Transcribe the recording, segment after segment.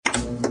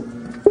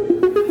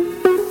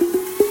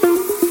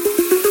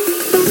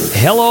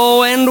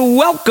Hello and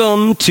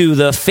welcome to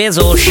the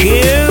Fizzle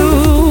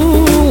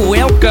Show.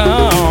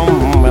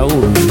 Welcome,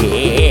 oh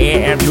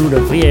yeah, to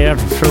the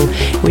Fizzle Show.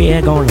 We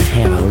are going to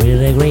have a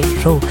really great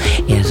show.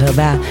 It's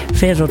about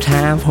fizzle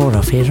time for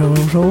the Fizzle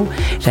Show.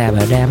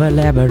 Shabba dabba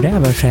labba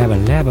dabba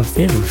shabba labba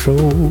Fizzle Show.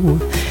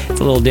 It's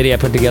a little ditty I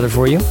put together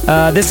for you.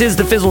 This is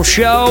the Fizzle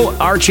Show,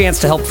 our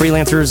chance to help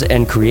freelancers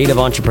and creative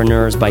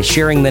entrepreneurs by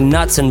sharing the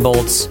nuts and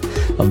bolts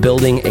of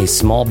building a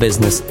small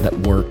business that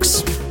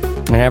works.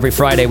 And every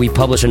Friday, we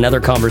publish another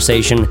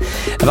conversation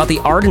about the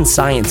art and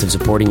science of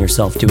supporting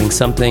yourself doing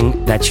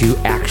something that you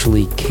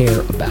actually care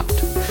about.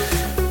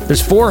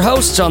 There's 4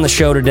 hosts on the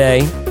show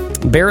today.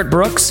 Barrett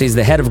Brooks, he's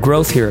the head of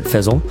growth here at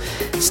Fizzle.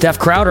 Steph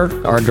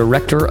Crowder, our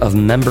director of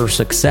member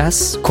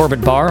success.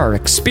 Corbett Barr, our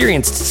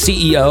experienced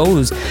CEO,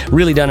 who's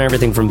really done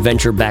everything from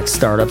venture-backed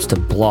startups to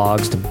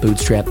blogs to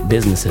bootstrap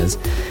businesses.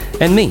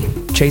 And me,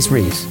 Chase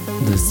Reeves,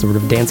 the sort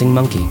of dancing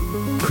monkey,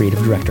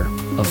 creative director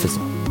of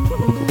Fizzle.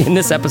 In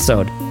this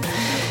episode,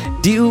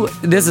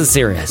 this is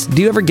serious.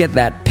 Do you ever get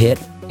that pit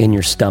in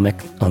your stomach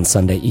on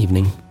Sunday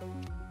evening?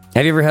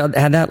 Have you ever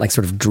had that, like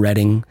sort of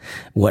dreading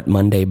what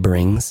Monday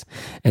brings?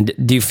 And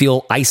do you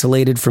feel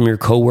isolated from your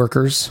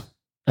coworkers?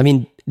 I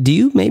mean, do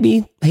you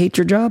maybe hate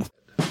your job?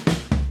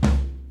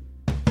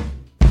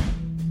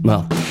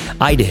 Well,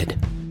 I did.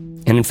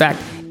 And in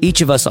fact,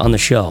 each of us on the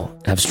show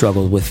have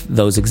struggled with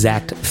those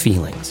exact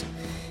feelings.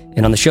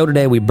 And on the show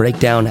today, we break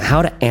down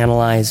how to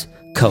analyze,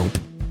 cope,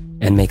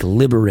 and make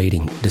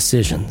liberating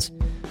decisions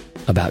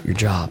about your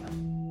job.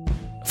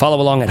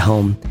 Follow along at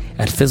home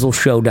at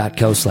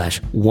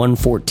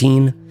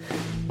fizzleshow.co/114.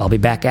 I'll be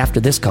back after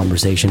this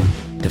conversation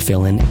to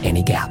fill in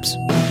any gaps.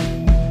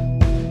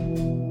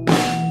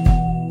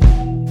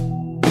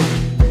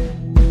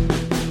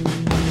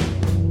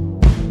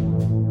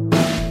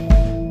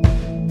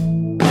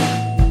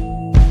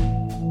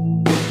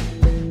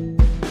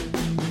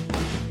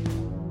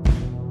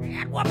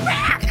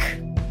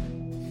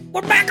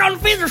 We're back on the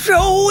Fizzle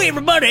Show,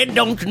 everybody,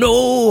 don't you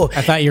know?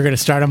 I thought you were going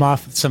to start them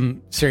off with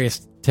some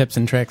serious tips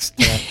and tricks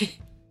today.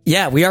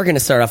 Yeah, we are going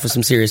to start off with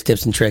some serious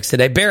tips and tricks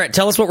today. Barrett,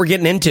 tell us what we're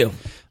getting into.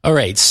 All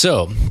right,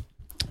 so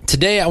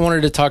today I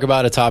wanted to talk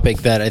about a topic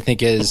that I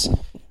think is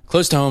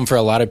close to home for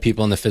a lot of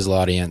people in the Fizzle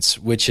audience,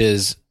 which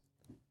is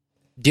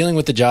dealing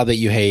with the job that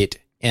you hate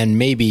and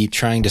maybe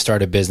trying to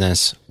start a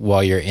business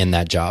while you're in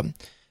that job.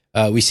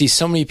 We see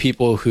so many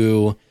people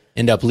who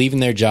end up leaving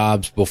their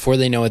jobs before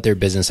they know what their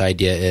business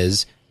idea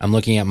is. I'm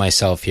looking at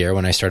myself here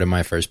when I started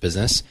my first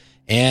business.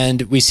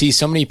 And we see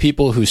so many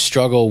people who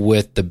struggle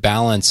with the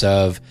balance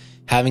of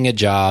having a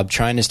job,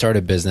 trying to start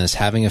a business,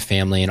 having a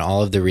family, and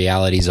all of the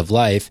realities of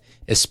life,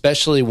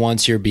 especially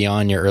once you're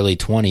beyond your early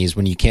 20s,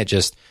 when you can't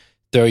just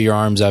throw your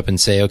arms up and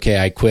say, okay,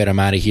 I quit, I'm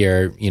out of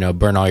here,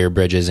 burn all your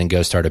bridges and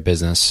go start a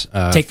business.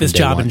 Take this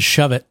job and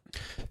shove it.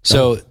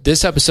 So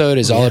this episode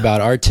is all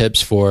about our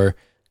tips for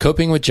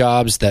coping with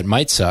jobs that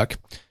might suck,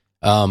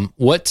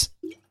 what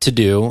to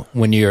do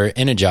when you're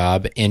in a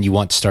job and you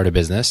want to start a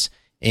business,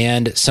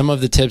 and some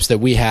of the tips that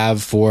we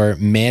have for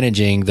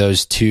managing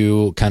those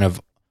two kind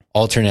of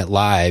alternate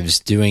lives,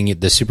 doing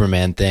the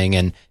Superman thing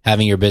and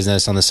having your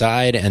business on the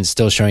side and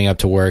still showing up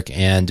to work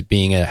and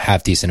being a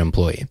half-decent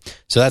employee.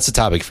 So that's the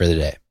topic for the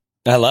day.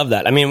 I love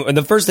that. I mean,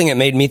 the first thing it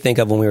made me think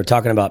of when we were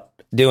talking about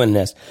doing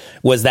this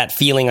was that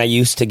feeling I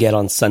used to get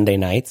on Sunday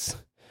nights.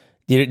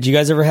 Did you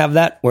guys ever have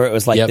that? Where it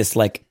was like this,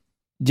 like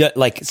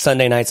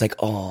Sunday nights, like,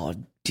 oh,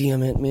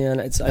 damn it, man.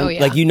 It's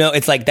like,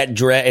 it's like that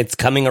dread. It's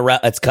coming around.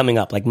 It's coming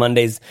up like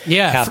Monday's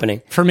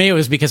happening. For me, it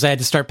was because I had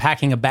to start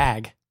packing a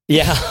bag.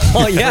 Yeah.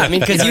 Oh, yeah. I mean,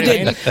 because you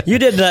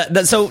did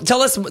the. So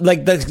tell us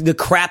like the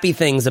crappy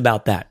things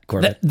about that,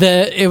 Corbett.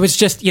 It was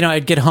just,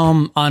 I'd get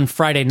home on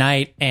Friday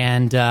night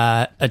and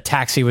a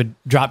taxi would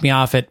drop me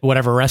off at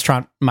whatever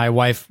restaurant my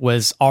wife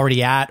was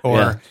already at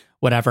or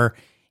whatever.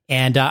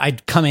 And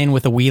I'd come in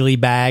with a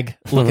wheelie bag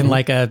looking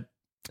like a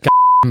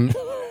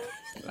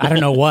I don't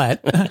know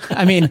what.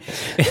 I mean,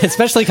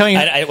 especially coming...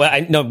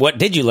 I know. What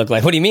did you look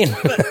like? What do you mean?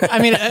 I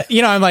mean,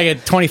 I'm like a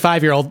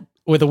 25-year-old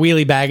with a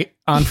wheelie bag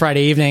on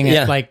Friday evening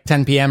at like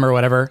 10 p.m. or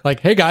whatever.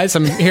 Like, hey, guys,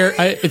 I'm here.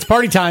 It's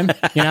party time, Do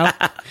you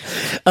have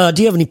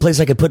any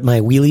place I could put my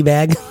wheelie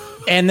bag?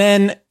 And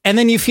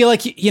then you feel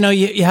like,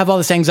 you have all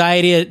this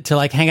anxiety to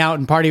like hang out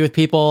and party with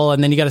people.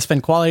 And then you got to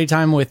spend quality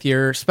time with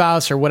your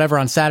spouse or whatever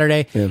on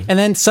Saturday. Yeah. And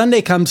then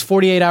Sunday comes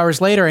 48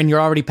 hours later and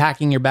you're already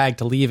packing your bag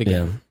to leave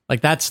again. Yeah. Like,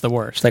 that's the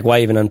worst. It's like,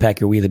 why even unpack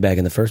your wheelie bag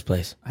in the first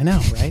place? I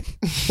know, right?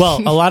 Well,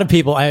 a lot of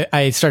people,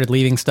 I started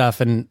leaving stuff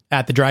and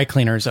at the dry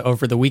cleaners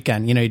over the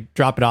weekend. You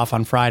drop it off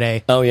on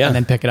Friday. Oh, yeah. And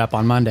then pick it up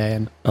on Monday.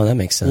 And that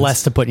makes sense.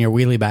 Less to put in your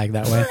wheelie bag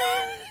that way.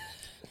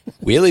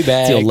 Wheelie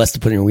bag. It's the old less to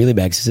put in your wheelie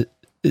bag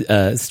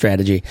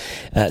strategy.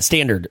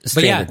 Standard.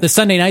 But yeah, the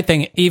Sunday night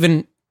thing,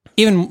 even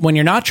when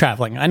you're not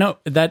traveling, I know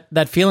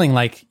that feeling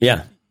like you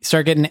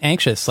start getting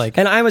anxious. Like,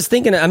 and I was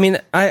thinking, I mean,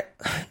 I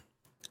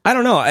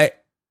don't know.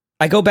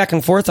 I go back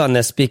and forth on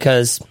this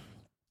because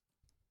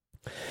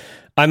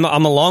I'm a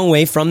long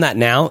way from that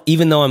now,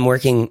 even though I'm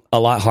working a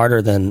lot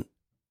harder than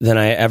than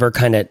I ever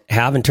kind of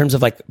have in terms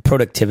of like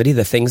productivity,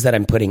 the things that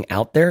I'm putting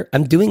out there.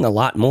 I'm doing a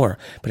lot more,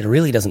 but it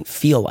really doesn't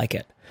feel like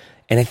it.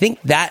 And I think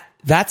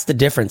that's the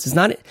difference. It's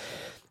not,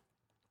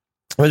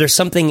 or there's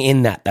something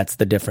in that's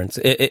the difference.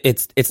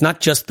 It's not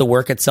just the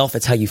work itself,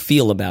 it's how you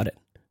feel about it.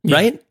 Yeah.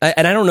 Right?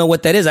 And I don't know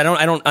what that is. I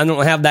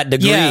don't have that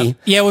degree.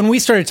 Yeah. When we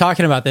started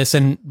talking about this,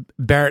 and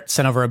Barrett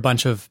sent over a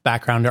bunch of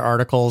background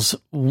articles,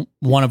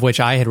 one of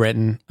which I had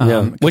written.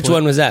 Which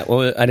one was that?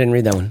 Well, I didn't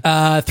read that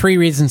one. 3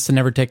 Reasons to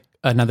Never Take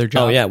Another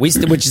Job. Oh yeah, which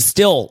is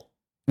still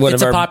one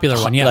it's of a our popular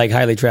one. Yeah, like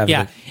highly trafficked.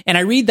 Yeah, and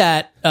I read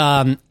that,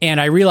 and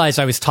I realized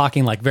I was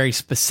talking like very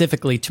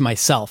specifically to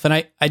myself, and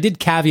I did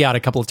caveat a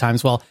couple of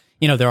times. Well,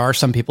 there are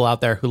some people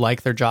out there who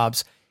like their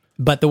jobs.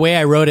 But the way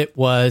I wrote it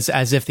was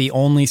as if the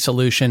only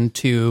solution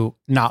to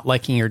not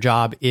liking your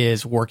job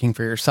is working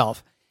for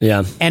yourself.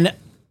 Yeah. And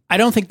I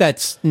don't think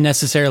that's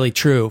necessarily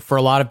true for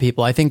a lot of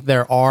people. I think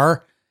there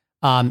are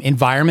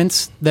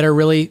environments that are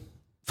really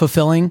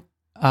fulfilling.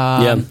 There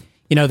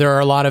are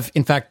a lot of,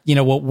 in fact,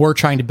 what we're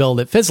trying to build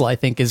at Fizzle, I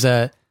think, is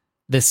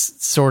this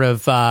sort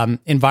of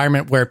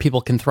environment where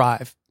people can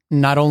thrive,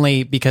 not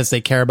only because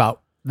they care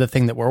about the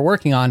thing that we're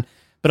working on,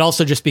 but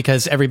also just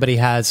because everybody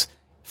has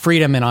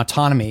freedom and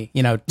autonomy,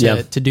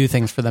 to do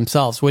things for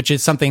themselves, which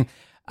is something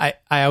I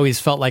always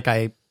felt like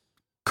I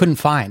couldn't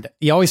find.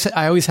 I always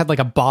had like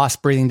a boss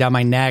breathing down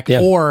my neck,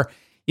 or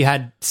you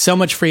had so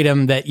much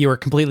freedom that you were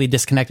completely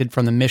disconnected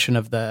from the mission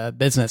of the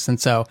business. And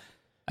so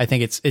I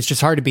think it's just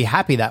hard to be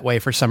happy that way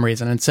for some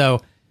reason. And so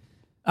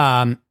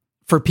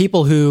for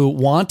people who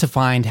want to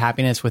find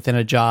happiness within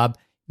a job,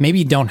 maybe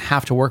you don't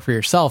have to work for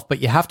yourself, but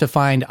you have to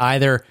find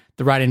either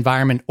the right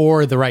environment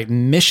or the right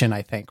mission,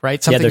 I think,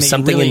 right? There's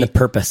something in the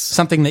purpose.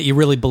 Something that you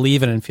really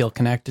believe in and feel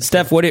connected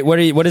Steph, to.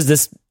 what does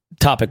this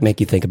topic make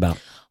you think about?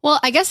 Well,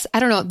 I guess,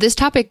 I don't know. This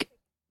topic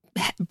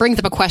brings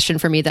up a question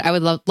for me that I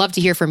would love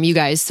to hear from you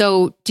guys.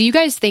 So do you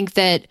guys think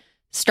that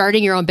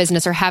starting your own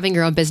business or having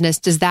your own business,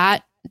 does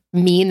that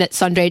mean that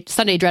Sunday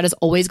dread is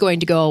always going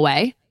to go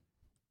away?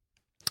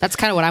 That's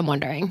kind of what I'm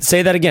wondering.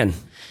 Say that again.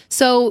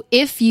 So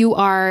if you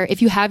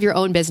have your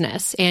own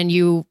business and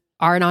you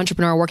are an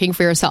entrepreneur working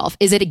for yourself,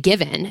 is it a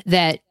given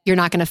that you're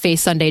not going to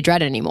face Sunday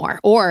dread anymore?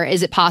 Or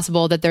is it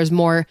possible that there's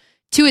more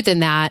to it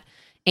than that,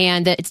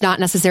 and that it's not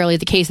necessarily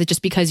the case that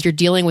just because you're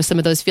dealing with some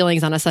of those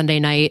feelings on a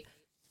Sunday night,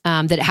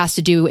 that it has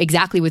to do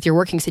exactly with your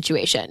working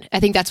situation? I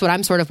think that's what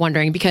I'm sort of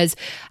wondering, because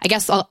I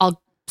guess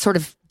I'll sort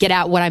of get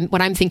at what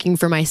I'm thinking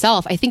for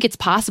myself. I think it's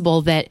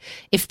possible that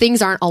if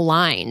things aren't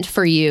aligned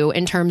for you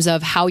in terms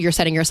of how you're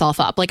setting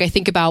yourself up, like I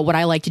think about what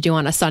I like to do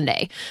on a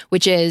Sunday,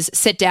 which is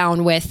sit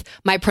down with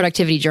my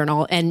productivity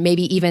journal and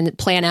maybe even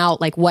plan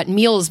out like what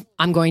meals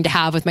I'm going to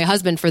have with my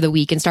husband for the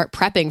week and start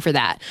prepping for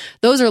that.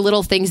 Those are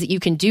little things that you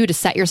can do to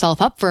set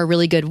yourself up for a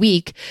really good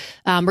week,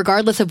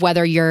 regardless of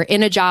whether you're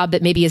in a job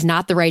that maybe is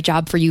not the right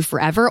job for you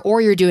forever,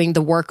 or you're doing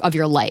the work of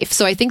your life.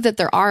 So I think that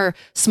there are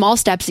small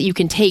steps that you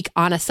can take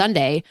on a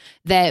Sunday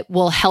that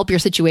will help your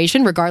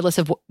situation, regardless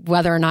of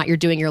whether or not you're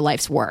doing your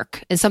life's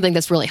work. It's something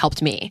that's really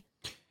helped me.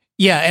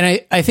 Yeah.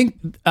 And I think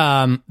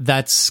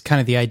that's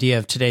kind of the idea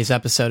of today's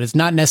episode. It's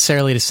not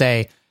necessarily to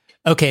say,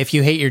 okay, if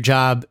you hate your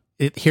job,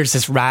 here's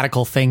this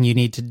radical thing you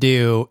need to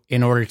do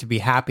in order to be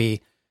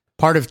happy.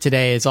 Part of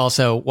today is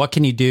also, what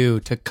can you do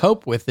to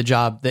cope with the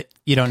job that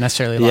you don't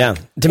necessarily like? Yeah.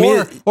 To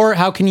me, or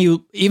how can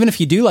you, even if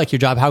you do like your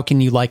job, how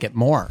can you like it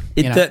more?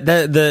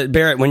 The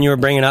Barrett, when you were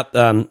bringing up,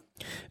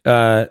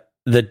 it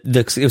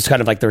was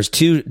kind of like there's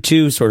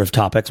two sort of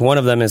topics. One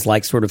of them is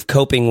like sort of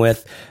coping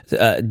with,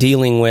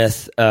 dealing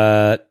with,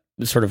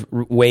 sort of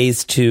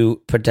ways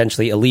to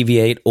potentially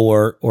alleviate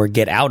or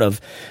get out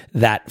of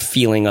that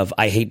feeling of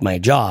I hate my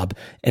job.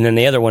 And then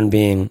the other one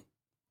being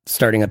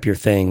starting up your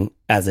thing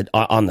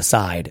on the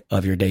side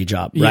of your day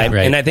job. Right. Yeah,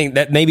 right. And I think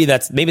that maybe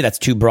that's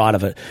too broad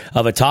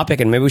of a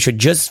topic, and maybe we should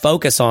just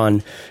focus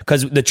on,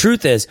 because the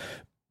truth is,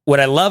 what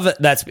I love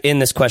that's in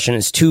this question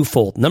is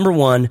twofold. Number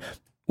one,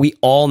 we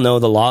all know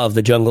the law of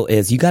the jungle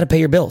is you got to pay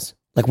your bills.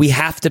 Like, we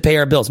have to pay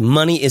our bills.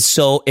 Money is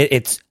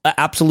it's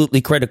absolutely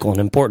critical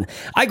and important.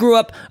 I grew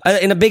up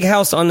in a big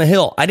house on the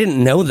hill. I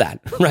didn't know that,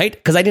 right?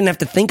 Because I didn't have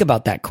to think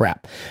about that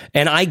crap.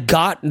 And I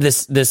got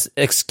this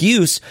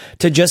excuse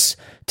to just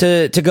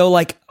to go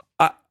like,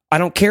 I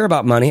don't care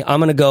about money.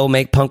 I'm going to go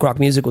make punk rock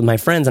music with my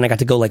friends. And I got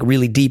to go like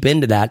really deep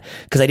into that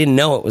because I didn't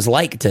know what it was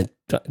like to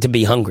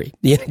be hungry.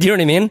 Do you know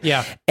what I mean?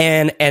 Yeah.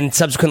 And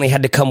subsequently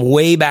had to come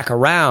way back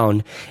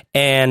around,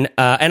 and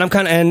I'm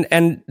kind of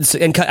and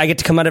I get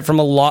to come at it from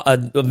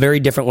a very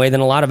different way than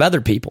a lot of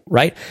other people,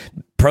 right?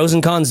 Pros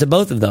and cons to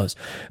both of those,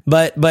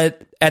 but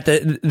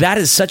that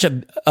is such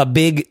a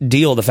big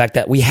deal. The fact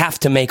that we have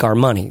to make our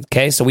money.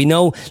 Okay, so we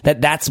know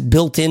that that's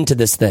built into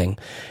this thing.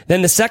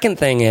 Then the second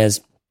thing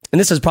is, and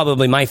this is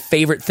probably my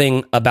favorite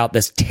thing about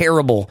this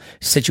terrible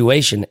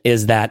situation,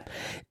 is that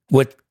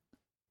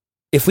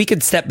if we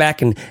could step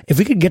back and if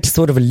we could get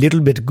sort of a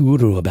little bit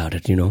guru about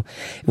it,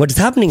 what is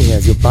happening here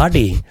is your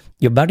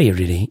body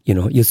really,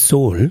 your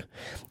soul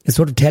is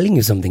sort of telling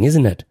you something,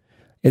 isn't it?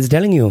 It's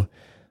telling you,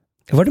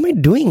 what am I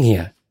doing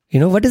here?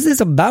 What is this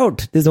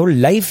about? This whole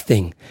life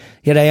thing.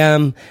 Here I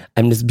am.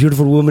 I'm this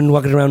beautiful woman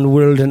walking around the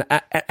world, and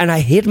I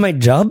hate my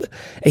job.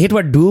 I hate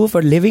what I do for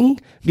a living.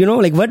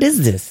 What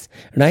is this?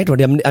 Right?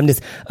 I'm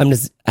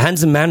this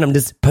handsome man. I'm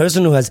this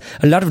person who has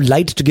a lot of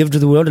light to give to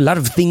the world, a lot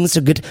of things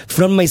to get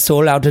from my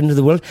soul out into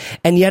the world.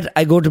 And yet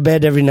I go to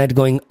bed every night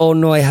going, oh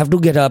no, I have to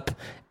get up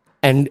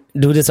and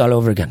do this all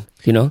over again,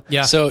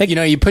 Yeah. So,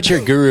 you put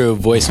your guru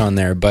voice on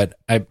there, but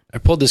I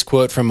pulled this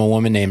quote from a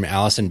woman named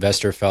Alison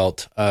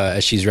Westerfeld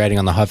as she's writing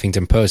on the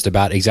Huffington Post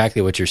about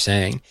exactly what you're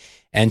saying.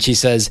 And she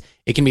says,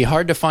 it can be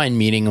hard to find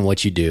meaning in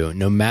what you do,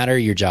 no matter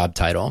your job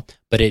title,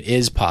 but it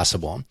is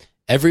possible.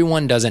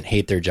 Everyone doesn't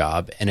hate their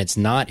job, and it's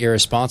not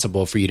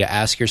irresponsible for you to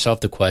ask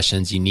yourself the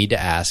questions you need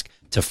to ask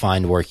to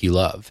find work you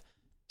love.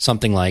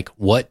 Something like,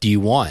 what do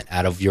you want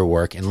out of your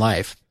work and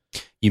life?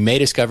 You may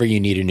discover you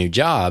need a new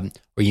job,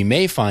 or you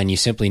may find you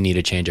simply need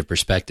a change of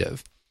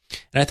perspective.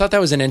 And I thought that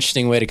was an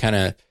interesting way to kind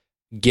of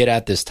get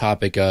at this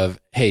topic of,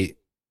 hey,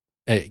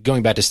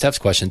 going back to Steph's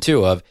question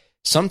too, of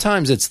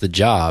sometimes it's the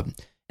job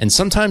and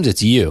sometimes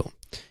it's you.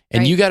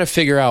 And you got to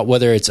figure out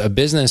whether it's a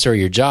business or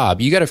your job,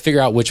 you got to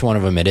figure out which one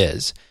of them it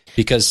is.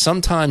 Because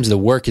sometimes the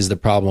work is the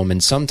problem,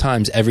 and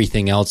sometimes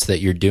everything else that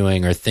you're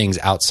doing or things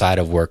outside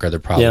of work are the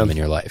problem in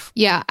your life.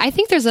 Yeah, I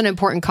think there's an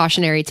important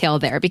cautionary tale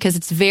there, because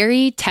it's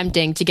very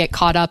tempting to get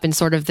caught up in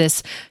sort of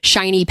this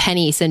shiny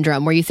penny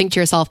syndrome where you think to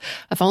yourself,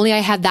 if only I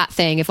had that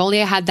thing, if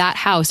only I had that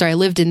house, or I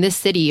lived in this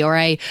city, or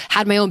I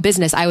had my own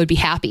business, I would be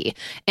happy.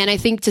 And I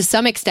think to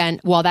some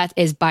extent, while that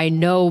is by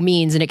no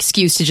means an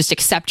excuse to just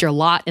accept your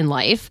lot in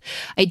life,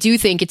 I do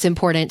think it's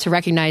important to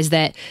recognize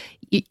that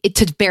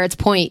to Barrett's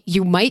point,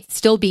 you might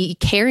still be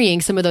carrying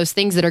some of those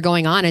things that are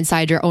going on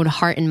inside your own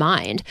heart and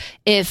mind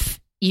if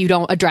you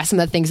don't address some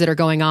of the things that are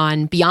going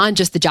on beyond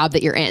just the job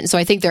that you're in. So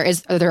I think there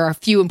are a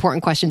few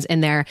important questions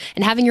in there,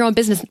 and having your own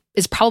business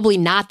is probably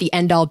not the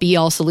end all be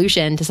all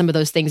solution to some of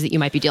those things that you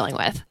might be dealing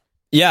with.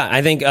 Yeah,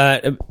 I think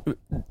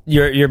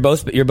you're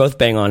both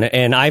bang on it,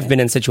 and I've been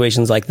in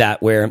situations like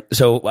that where.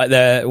 So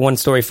the one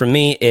story from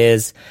me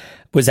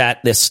was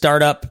at this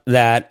startup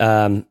that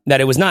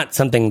it was not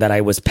something that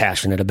I was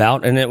passionate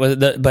about, and it was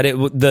there.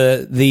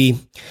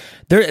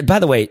 By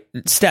the way,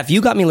 Steph,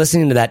 you got me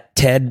listening to that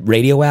TED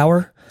Radio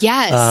Hour.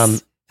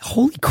 Yes.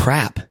 Holy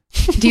crap!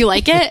 Do you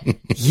like it?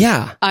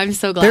 Yeah, I'm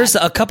so glad. There's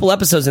a couple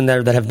episodes in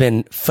there that have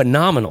been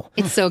phenomenal.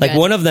 It's so good. Like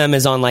one of them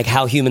is on like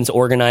how humans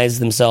organize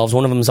themselves.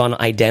 One of them is on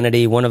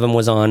identity. One of them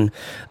was on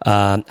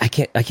I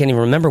can't even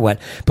remember what.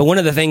 But one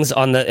of the things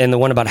in the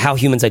one about how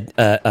humans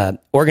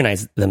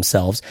organize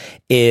themselves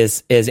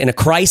is in a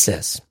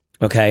crisis.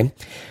 Okay,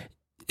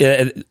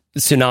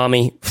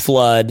 tsunami,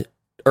 flood,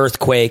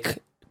 earthquake,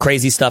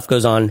 crazy stuff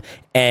goes on,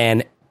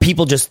 and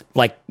people just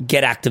like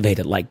get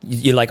activated. Like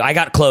you're like, I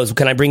got clothes.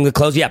 Can I bring the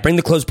clothes? Yeah, bring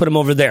the clothes. Put them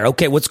over there.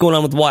 Okay, what's going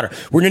on with the water?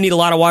 We're gonna need a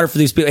lot of water for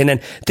these people. And then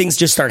things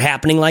just start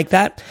happening like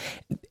that.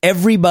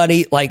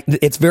 Everybody, like,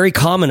 it's very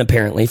common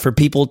apparently for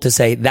people to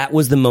say that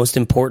was the most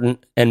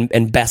important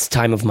and best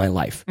time of my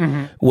life.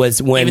 Was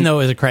when, even though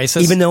it was a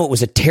crisis, even though it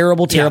was a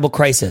terrible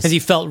crisis, because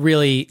you felt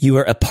really, you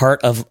were a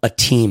part of a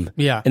team.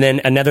 Yeah. And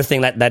then another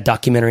thing, that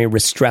documentary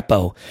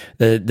Restrepo,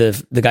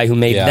 the guy who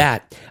made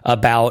that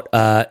about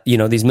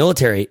these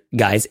military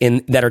guys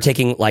that are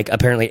taking like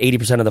apparently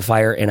 80% of the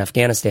fire in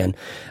Afghanistan.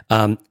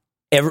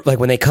 Like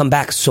when they come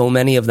back, so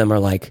many of them are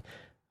like,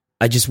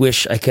 I just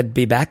wish I could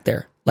be back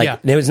there.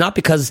 Like it was not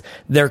because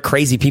they're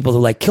crazy people who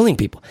like killing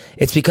people.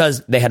 It's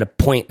because they had a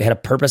point, they had a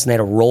purpose, and they had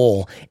a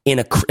role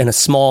in a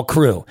small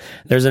crew.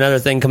 There's another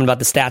thing coming about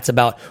the stats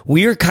about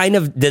we're kind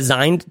of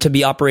designed to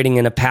be operating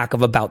in a pack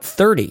of about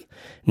 30,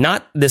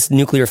 not this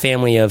nuclear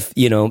family of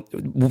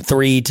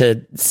 3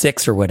 to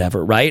 6 or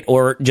whatever, right?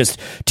 Or just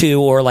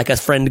 2, or like a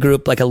friend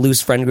group, like a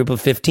loose friend group of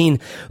 15.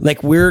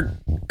 Like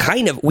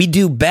we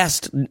do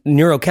best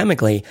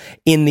neurochemically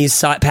in these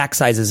pack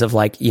sizes of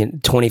like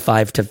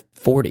 25 to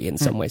 40 in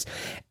some ways.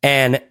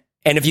 And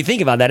if you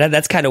think about that,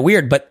 that's kind of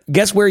weird, but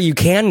guess where you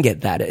can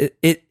get that?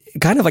 It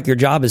kind of like your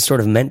job is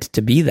sort of meant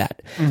to be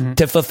that,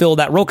 to fulfill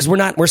that role. Cause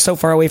we're so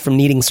far away from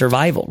needing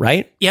survival,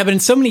 right? Yeah. But in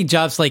so many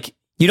jobs, like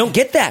you don't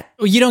get that.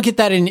 You don't get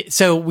that.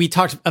 So we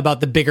talked about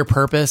the bigger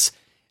purpose,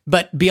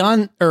 but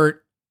beyond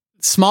or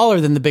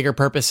smaller than the bigger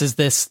purpose is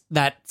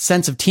that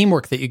sense of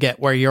teamwork that you get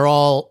where you're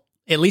all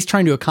at least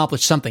trying to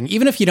accomplish something,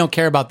 even if you don't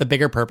care about the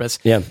bigger purpose.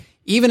 Yeah.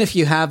 Even if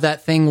you have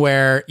that thing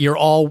where you're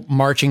all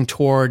marching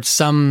towards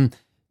some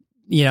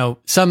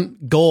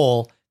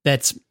goal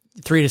that's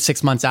 3 to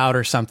 6 months out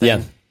or something.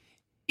 Yeah.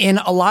 In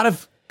a lot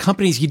of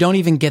companies, you don't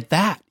even get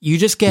that. You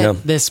just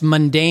get this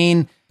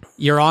mundane,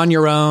 you're on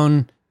your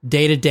own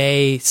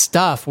day-to-day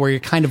stuff where you're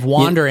kind of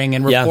wandering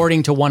and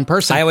reporting to one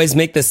person. I always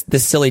make this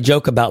silly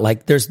joke about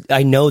like,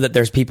 I know that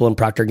there's people in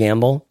Procter &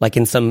 Gamble, like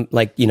in some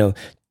like,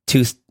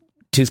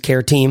 tooth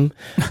care team,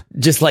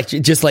 just like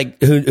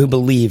who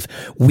believe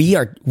we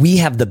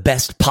have the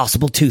best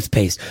possible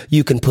toothpaste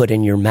you can put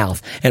in your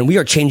mouth, and we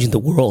are changing the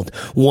world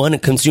one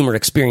consumer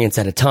experience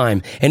at a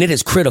time. And it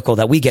is critical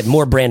that we get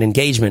more brand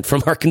engagement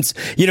from our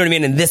you know what I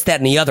mean? And this, that,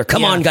 and the other.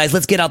 Come on, guys,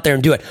 let's get out there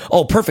and do it.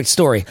 Oh, perfect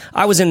story.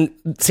 I was in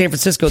San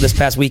Francisco this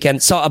past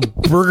weekend, saw a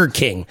Burger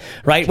King,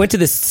 right? Went to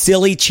this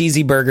silly,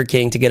 cheesy Burger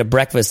King to get a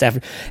breakfast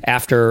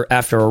after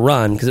a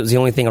run because it was the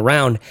only thing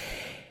around.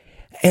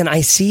 And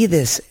I see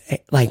this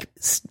like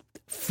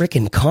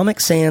freaking Comic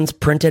Sans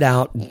printed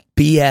out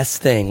BS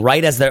thing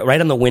right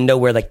on the window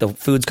where like the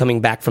food's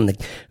coming back from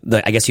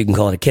the I guess you can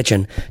call it a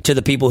kitchen to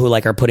the people who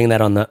like are putting that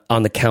on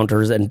the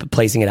counters and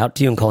placing it out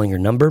to you and calling your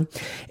number.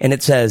 And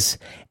it says,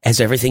 has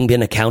everything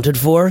been accounted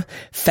for?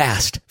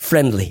 Fast,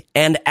 friendly,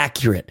 and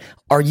accurate.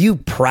 Are you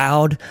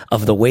proud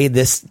of the way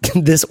this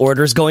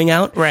order's going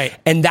out? Right.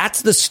 And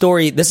that's the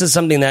story. This is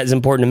something that is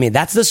important to me.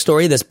 That's the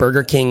story this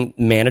Burger King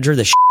manager,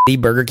 the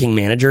shitty Burger King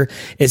manager,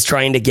 is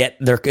trying to get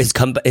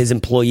his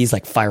employees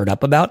like fired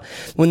up about.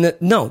 Learn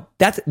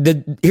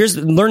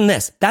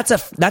this. That's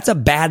a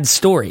bad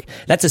story.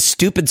 That's a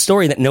stupid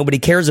story that nobody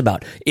cares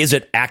about. Is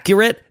it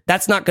accurate?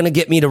 That's not going to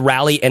get me to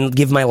rally and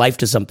give my life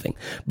to something.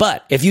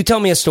 But if you tell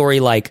me a story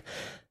like,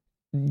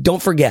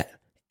 don't forget,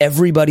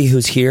 everybody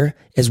who's here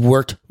has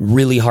worked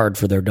really hard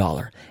for their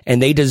dollar,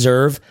 and they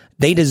deserve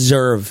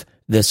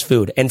this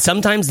food. And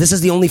sometimes this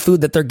is the only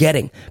food that they're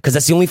getting because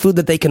that's the only food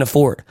that they can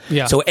afford.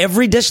 Yeah. So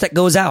every dish that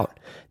goes out,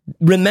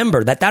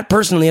 remember that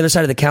person on the other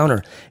side of the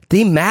counter,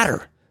 they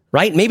matter.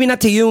 Right? Maybe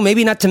not to you,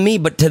 maybe not to me,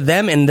 but to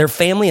them and their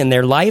family and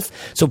their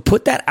life. So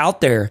put that out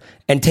there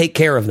and take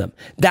care of them.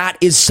 That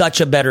is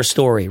such a better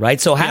story, right?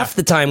 So half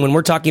the time when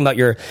we're talking about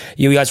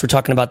you guys were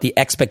talking about the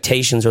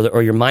expectations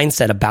or your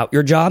mindset about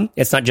your job,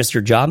 it's not just your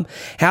job.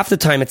 Half the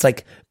time it's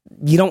like,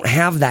 you don't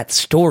have that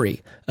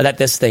story that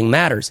this thing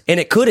matters. And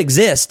it could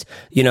exist,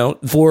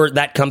 for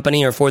that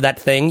company or for that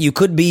thing.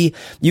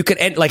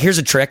 Here's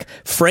a trick,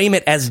 frame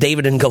it as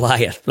David and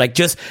Goliath. Like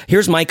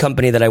here's my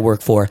company that I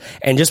work for,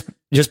 and just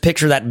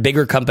picture that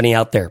bigger company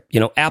out there,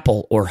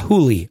 Apple or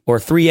Hulu or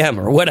 3M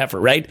or whatever,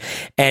 right?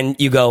 And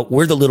you go,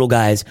 we're the little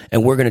guys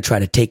and we're going to try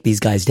to take these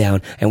guys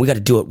down, and we got to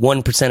do it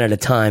 1% at a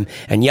time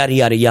and yada,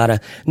 yada,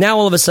 yada. Now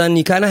all of a sudden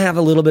you kind of have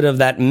a little bit of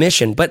that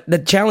mission, but the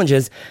challenge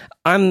is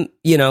I'm,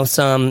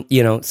 some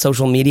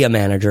social media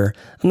manager.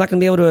 I'm not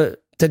going to be able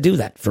to do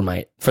that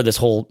for this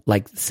whole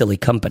like silly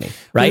company,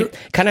 right?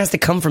 Kind of has to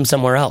come from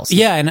somewhere else.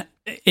 Yeah. And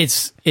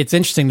it's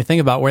interesting to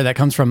think about where that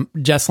comes from.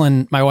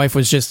 Jesslyn, my wife,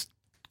 was just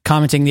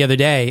commenting the other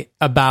day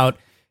about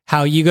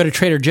how you go to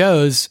Trader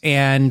Joe's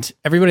and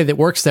everybody that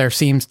works there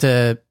seems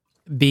to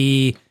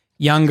be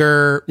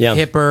younger,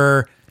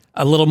 hipper,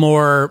 a little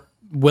more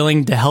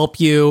willing to help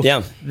you.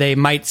 Yeah. They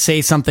might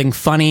say something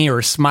funny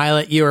or smile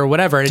at you or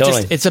whatever.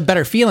 It's a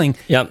better feeling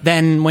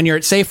than when you're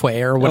at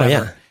Safeway or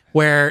whatever,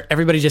 where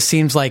everybody just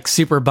seems like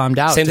super bummed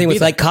out. Same thing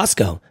with like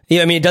Costco.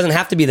 It doesn't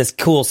have to be this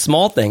cool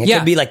small thing. It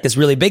could be like this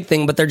really big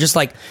thing, but they're just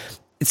like,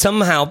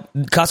 somehow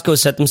Costco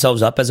set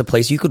themselves up as a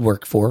place you could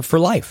work for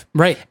life.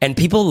 Right. And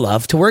people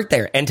love to work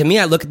there. And to me,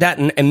 I look at that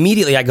and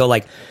immediately I go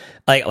like,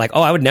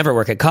 oh, I would never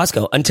work at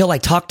Costco until I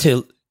talk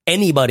to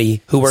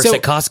anybody who works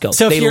at Costco.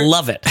 So they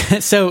love it.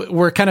 So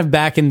we're kind of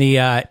back in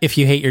the, if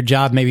you hate your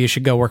job, maybe you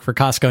should go work for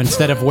Costco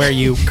instead of where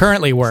you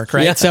currently work.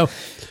 Right. Yeah. So,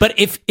 but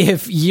if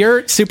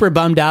you're super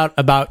bummed out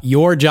about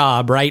your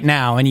job right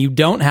now and you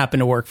don't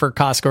happen to work for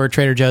Costco or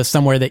Trader Joe's,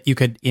 somewhere that you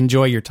could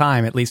enjoy your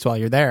time, at least while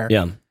you're there.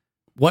 Yeah.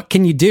 What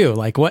can you do?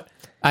 Like what?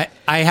 I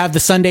have the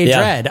Sunday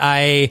dread.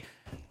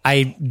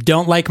 I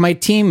don't like my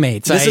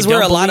teammates. This is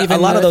where a lot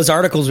of those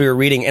articles we were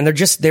reading, and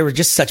they were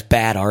just such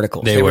bad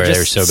articles. They were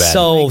so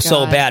bad.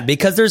 So bad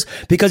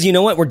because you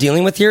know what we're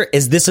dealing with here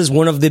is this is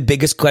one of the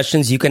biggest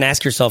questions you can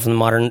ask yourself in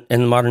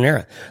the modern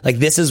era. Like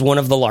this is one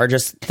of the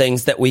largest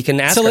things that we can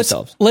ask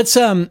ourselves. Let's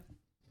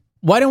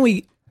why don't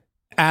we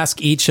ask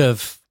each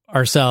of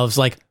ourselves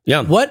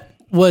what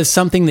was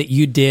something that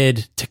you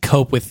did to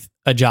cope with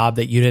a job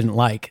that you didn't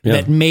like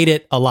that made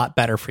it a lot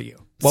better for you?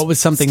 What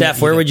was something?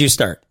 Steph, where would you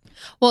start?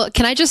 Well,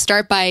 can I just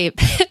start by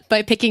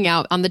picking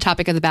out on the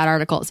topic of the bad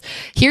articles?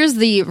 Here's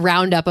the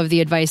roundup of the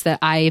advice that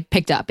I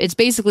picked up. It's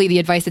basically the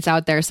advice that's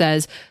out there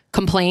says,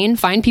 complain,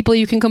 find people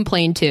you can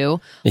complain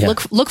to,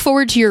 look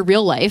forward to your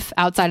real life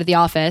outside of the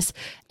office,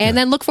 and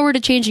then look forward to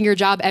changing your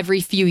job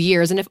every few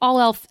years. And if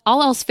all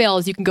else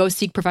fails, you can go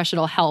seek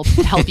professional help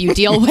to help you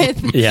deal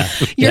with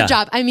your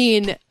job. I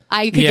mean,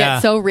 I could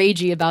get so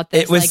ragey about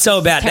this. It was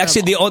so bad.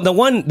 Actually, the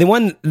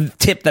one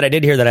tip that I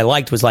did hear that I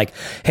liked was like,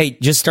 hey,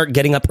 just start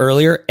getting up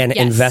earlier and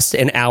invest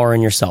an hour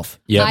in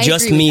yourself. Yeah,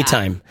 just me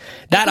time.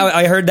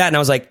 I heard that and I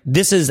was like,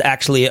 this is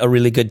actually a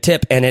really good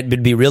tip, and it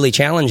would be really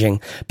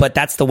challenging. But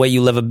that's the way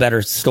you live a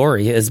better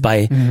story is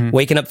by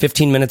waking up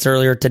 15 minutes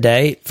earlier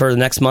today for the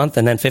next month,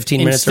 and then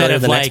 15 minutes earlier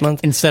the next month.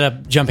 Instead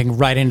of jumping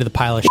right into the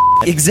pile of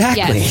shit.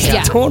 Exactly. Yes.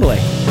 Yeah, totally.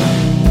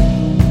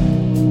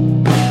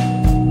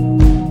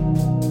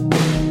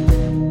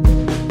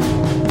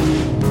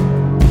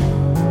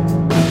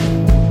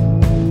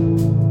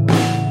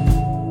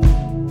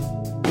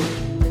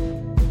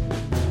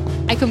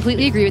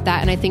 completely agree with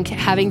that. And I think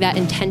having that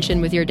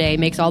intention with your day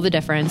makes all the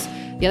difference.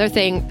 The other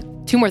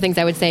thing, two more things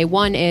I would say.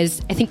 One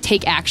is, I think,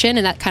 take action,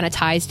 and that kind of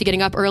ties to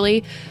getting up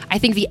early. I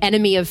think the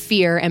enemy of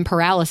fear and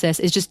paralysis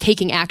is just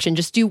taking action.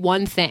 Just do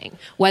one thing,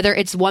 whether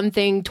it's one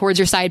thing towards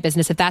your side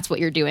business, if that's what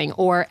you're doing,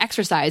 or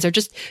exercise, or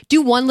just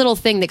do one little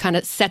thing that kind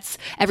of sets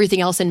everything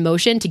else in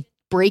motion to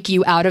break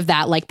you out of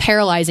that like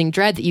paralyzing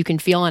dread that you can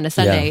feel on a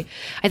Sunday,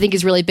 I think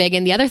is really big.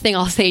 And the other thing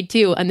I'll say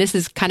too, and this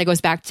is kind of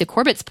goes back to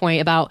Corbett's point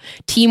about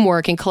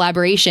teamwork and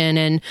collaboration.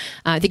 And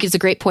I think it's a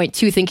great point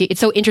too. Thinking it's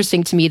so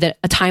interesting to me that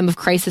a time of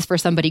crisis for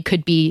somebody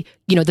could be,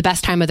 the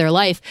best time of their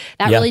life.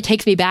 That really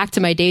takes me back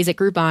to my days at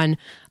Groupon.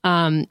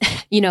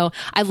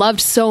 I loved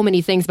so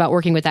many things about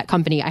working with that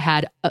company. I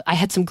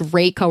had some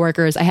great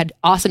coworkers. I had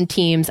awesome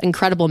teams,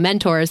 incredible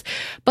mentors.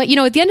 But,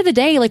 at the end of the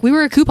day, like we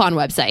were a coupon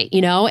website,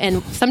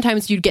 and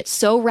sometimes you'd get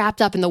so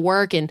wrapped up in the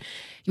work and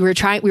we were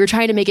trying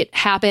to make it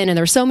happen. And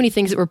there were so many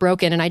things that were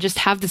broken. And I just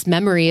have this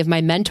memory of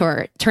my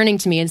mentor turning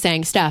to me and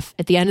saying, Steph,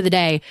 at the end of the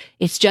day,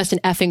 it's just an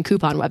effing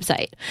coupon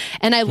website.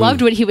 And I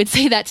loved when he would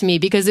say that to me,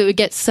 because it would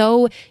get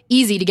so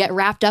easy to get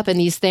wrapped up in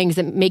these things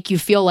that make you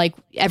feel like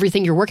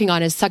everything you're working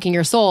on is sucking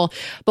your soul.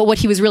 But what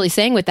he was really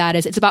saying with that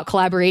is it's about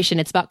collaboration.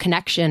 It's about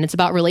connection. It's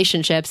about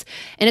relationships.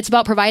 And it's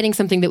about providing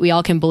something that we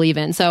all can believe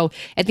in. So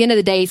at the end of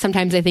the day,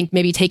 sometimes I think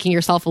maybe taking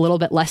yourself a little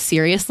bit less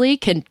seriously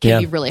can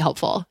be really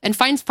helpful, and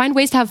find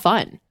ways to have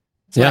fun.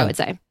 That's what I would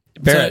say.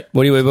 Barrett,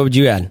 what would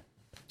you add?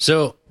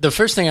 So the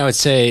first thing I would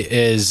say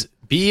is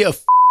be a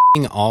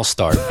f***ing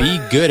all-star. Be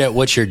good at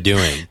what you're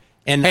doing.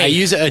 And I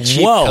use a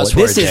cheap cuss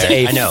word this is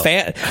there. I know.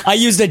 I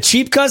used a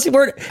cheap cuss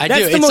word? I That's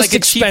do. the It's most like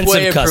a cheap expensive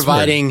way of cuss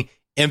providing word.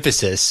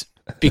 emphasis,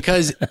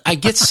 because I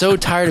get so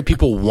tired of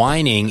people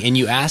whining, and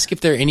you ask if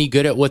they're any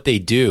good at what they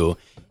do,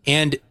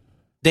 and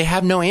they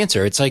have no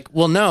answer. It's like,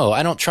 well, no,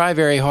 I don't try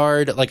very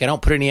hard. Like, I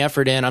don't put any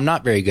effort in. I'm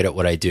not very good at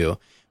what I do.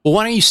 Well,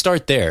 why don't you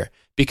start there?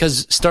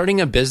 Because starting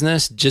a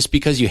business just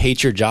because you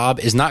hate your job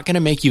is not going to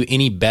make you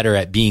any better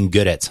at being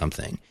good at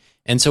something.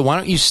 And so why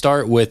don't you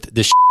start with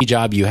the shitty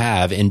job you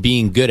have and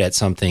being good at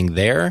something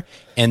there,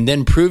 and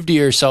then prove to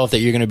yourself that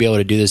you're going to be able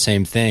to do the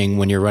same thing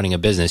when you're running a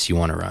business you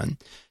want to run.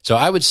 So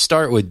I would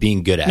start with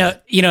being good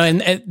at it.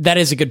 And that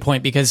is a good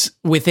point, because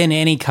within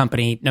any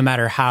company, no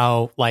matter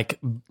how like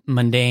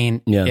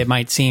mundane it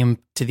might seem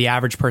to the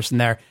average person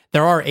there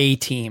are A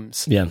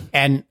teams. Yeah.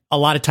 And a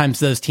lot of times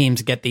those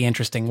teams get the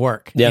interesting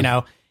work,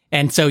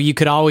 And so you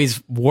could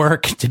always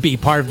work to be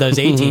part of those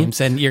A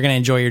teams, and you're going to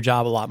enjoy your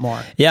job a lot more.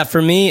 Yeah,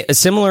 for me,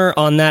 similar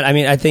on that. I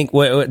mean, I think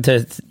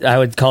I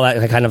would call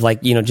that kind of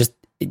like, just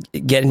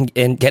get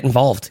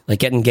involved, like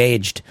get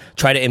engaged,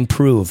 try to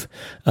improve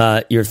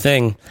your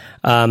thing.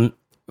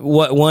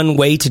 One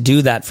way to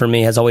do that for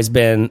me has always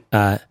been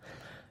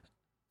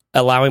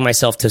allowing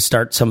myself to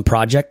start some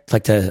project,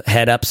 like to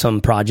head up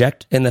some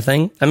project in the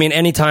thing. I mean,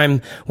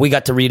 anytime we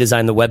got to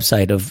redesign the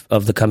website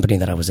of the company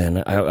that I was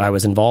in, I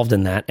was involved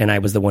in that, and I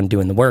was the one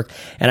doing the work,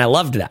 and I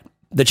loved that.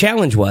 The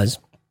challenge was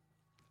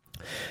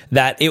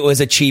that it was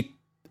a cheap,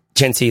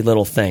 chintzy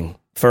little thing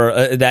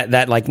for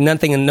that like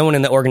nothing, and no one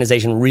in the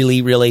organization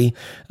really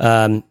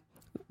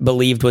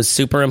believed was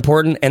super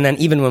important. And then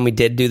even when we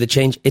did do the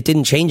change, it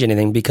didn't change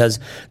anything, because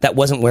that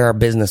wasn't where our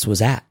business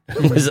was at.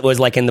 It was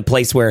like in the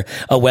place where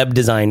a web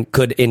design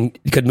could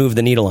move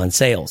the needle on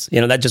sales.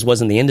 That just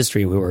wasn't the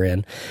industry we were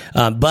in.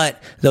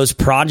 But those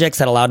projects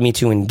that allowed me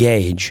to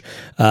engage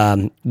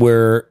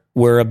were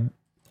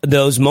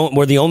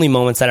the only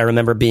moments that I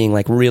remember being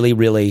like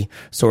really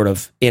sort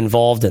of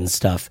involved in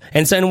stuff.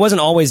 And so it wasn't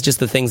always just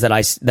the things that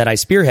I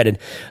spearheaded.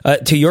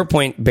 To your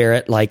point,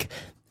 Barrett, like,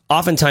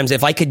 oftentimes,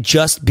 if I could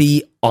just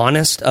be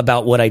honest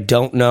about what I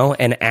don't know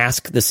and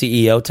ask the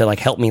CEO to like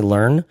help me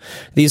learn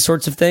these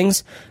sorts of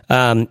things,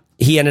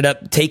 he ended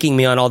up taking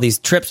me on all these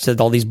trips to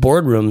all these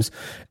boardrooms,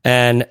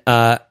 and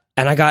I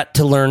got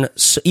to learn.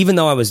 Even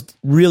though I was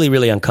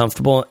really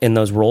uncomfortable in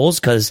those roles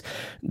because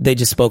they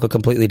just spoke a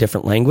completely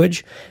different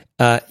language,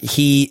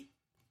 he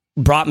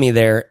brought me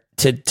there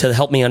to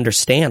help me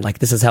understand, like,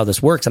 this is how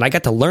this works. And I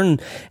got to learn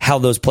how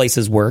those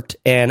places worked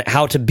and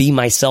how to be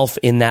myself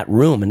in that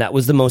room. And that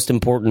was the most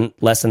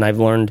important lesson I've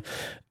learned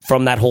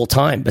from that whole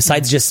time,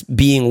 besides just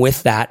being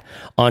with that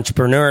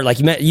entrepreneur. Like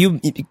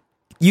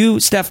you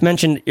Steph,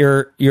 mentioned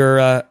you're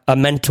a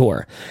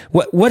mentor.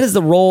 What is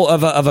the role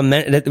of a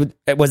mentor?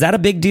 Was that a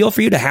big deal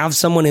for you to have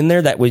someone in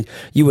there that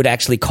you would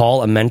actually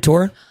call a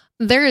mentor?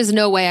 There is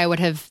no way I would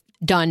have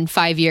done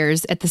 5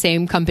 years at the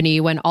same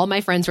company when all my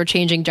friends were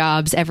changing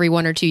jobs every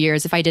 1 or 2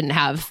 years if I didn't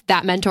have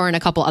that mentor and a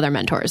couple other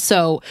mentors.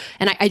 So,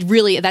 and I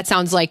really, that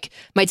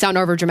might sound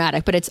over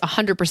dramatic, but it's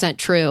 100%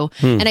 true.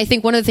 And I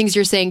think one of the things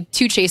you're saying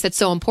too, Chase, that's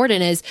so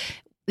important is,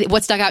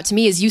 what stuck out to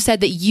me is you said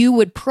that you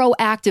would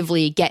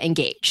proactively get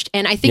engaged.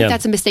 And I think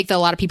that's a mistake that a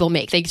lot of people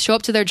make. They show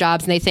up to their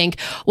jobs and they think,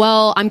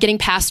 well, I'm getting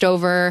passed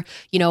over.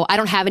 I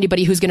don't have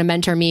anybody who's going to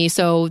mentor me.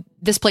 So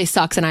this place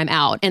sucks and I'm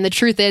out. And the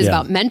truth is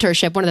about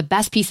mentorship, one of the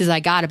best pieces I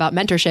got about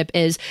mentorship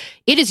is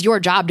it is your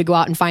job to go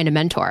out and find a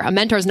mentor. A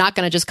mentor is not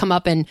going to just come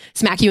up and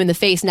smack you in the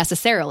face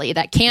necessarily.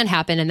 That can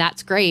happen and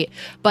that's great.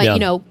 But, you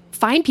know,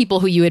 find people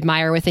who you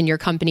admire within your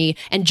company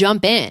and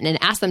jump in and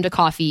ask them to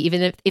coffee,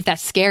 even if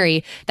that's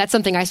scary. That's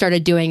something I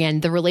started doing.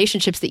 And the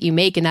relationships that you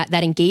make and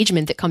that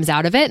engagement that comes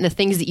out of it and the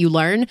things that you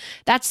learn,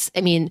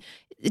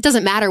 it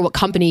doesn't matter what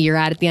company you're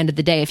at the end of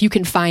the day. If you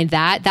can find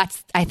that,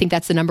 I think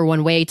that's the number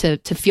one way to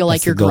feel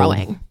like you're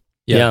growing.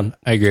 Yeah,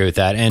 I agree with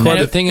that. And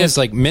the thing is,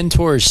 like,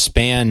 mentors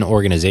span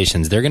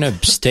organizations. They're going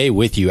to stay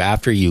with you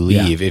after you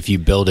leave if you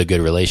build a good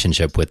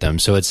relationship with them.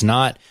 So it's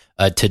not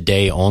a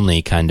today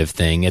only kind of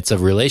thing. It's a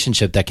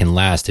relationship that can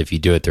last if you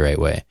do it the right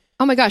way.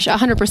 Oh my gosh,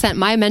 100%.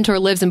 My mentor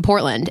lives in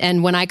Portland.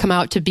 And when I come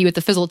out to be with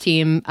the Fizzle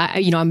team,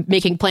 I'm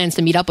making plans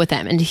to meet up with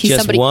him. And he's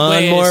just somebody.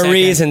 One more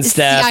reason,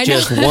 Steph.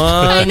 Just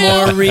one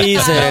more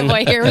reason. Oh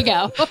boy, here we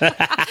go.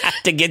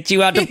 To get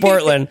you out to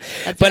Portland.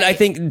 But right. I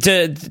think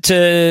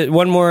to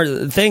one more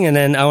thing, and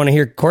then I want to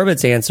hear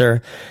Corbett's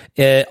answer.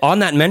 On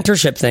that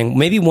mentorship thing,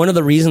 maybe one of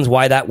the reasons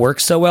why that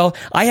works so well,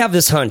 I have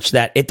this hunch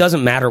that it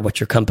doesn't matter what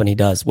your company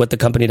does, what the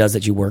company does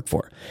that you work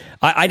for.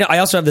 I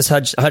also have this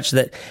hunch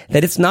that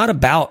it's not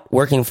about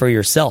working for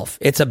yourself.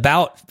 It's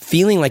about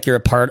feeling like you're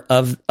a part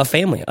of a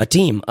family, a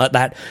team,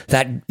 that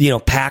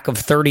pack of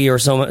 30 or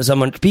so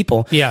much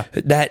people. Yeah,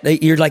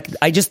 that you're like,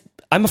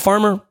 I'm a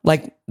farmer.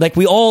 Like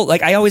we all,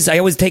 like I always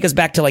take us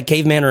back to like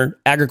caveman or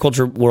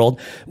agriculture world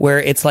where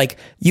it's like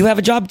you have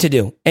a job to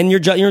do and your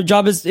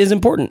job is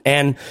important.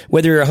 And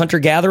whether you're a hunter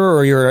gatherer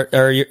or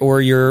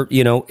you're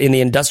in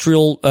the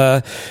industrial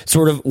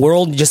sort of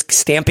world, just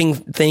stamping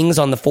things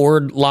on the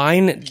forward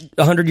line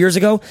 100 years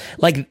ago,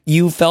 like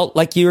you felt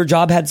like your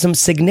job had some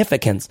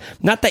significance.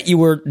 Not that you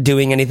were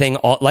doing anything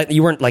like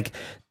you weren't like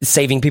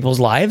saving people's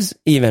lives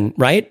even,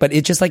 right? But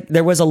it's just like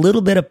there was a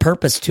little bit of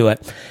purpose to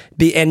it,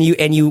 and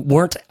you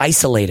weren't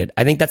isolated.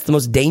 I think that's the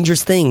most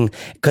dangerous thing,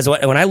 because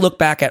when I look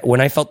back at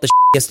when I felt the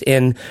shittiest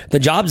in the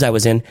jobs I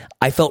was in,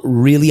 I felt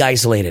really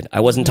isolated. I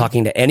wasn't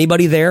talking to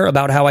anybody there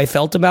about how I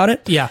felt about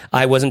it. Yeah,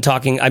 I wasn't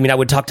talking. I mean, I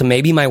would talk to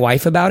maybe my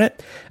wife about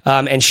it,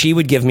 and she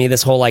would give me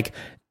this whole like,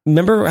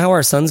 remember how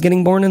our son's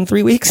getting born in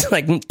 3 weeks?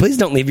 Like, please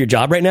don't leave your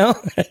job right now.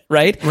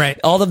 Right.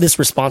 All of this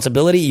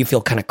responsibility, you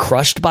feel kind of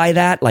crushed by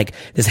that, like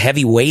this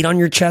heavy weight on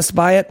your chest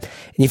by it,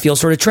 and you feel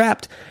sort of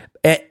trapped.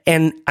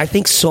 And I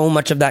think so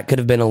much of that could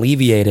have been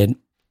alleviated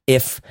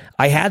if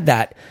I had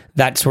that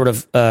sort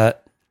of,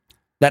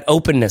 that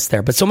openness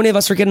there. But so many of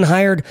us are getting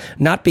hired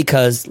not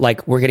because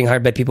like we're getting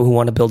hired by people who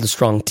want to build a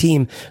strong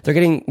team. We're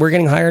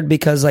getting hired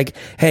because like,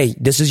 hey,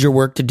 this is your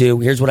work to do.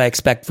 Here's what I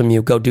expect from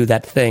you. Go do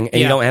that thing.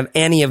 And you don't have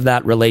any of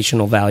that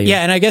relational value.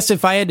 Yeah. And I guess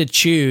if I had to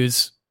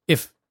choose,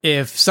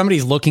 if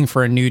somebody's looking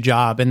for a new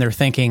job and they're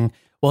thinking,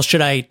 well,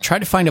 should I try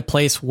to find a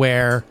place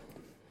where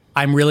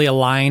I'm really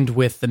aligned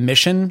with the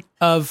mission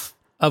of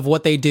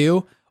what they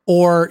do?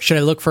 Or should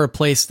I look for a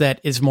place that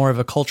is more of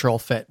a cultural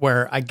fit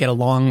where I get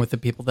along with the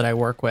people that I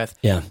work with?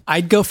 Yeah,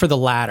 I'd go for the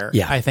latter.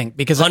 Yeah, I think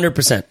because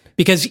 100%.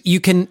 Because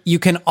you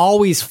can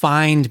always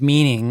find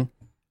meaning,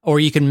 or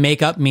you can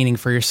make up meaning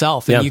for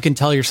yourself, and you can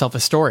tell yourself a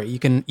story. You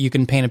can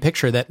paint a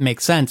picture that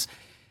makes sense.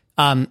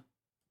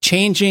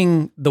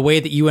 Changing the way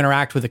that you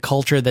interact with a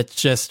culture that's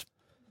just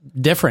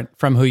different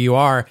from who you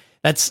are.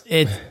 That's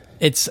it.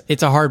 It's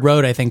a hard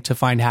road, I think, to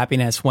find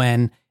happiness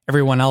when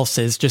everyone else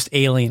is just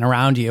alien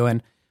around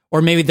you,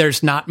 or maybe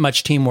there's not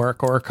much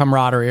teamwork or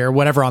camaraderie or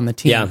whatever on the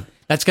team. Yeah.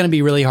 That's going to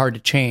be really hard to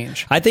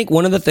change. I think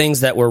one of the things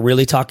that we're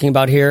really talking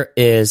about here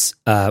is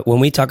when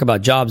we talk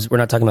about jobs, we're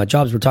not talking about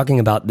jobs. We're talking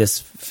about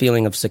this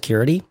feeling of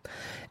security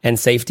and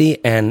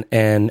safety.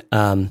 And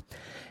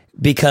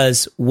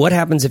because what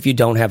happens if you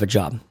don't have a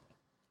job?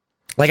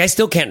 Like I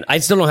still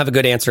don't have a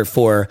good answer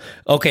for,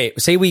 okay,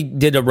 say we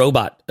did a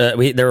robot.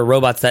 There are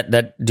robots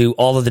that do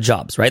all of the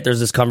jobs, right? There's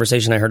this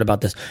conversation I heard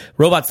about this.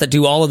 Robots that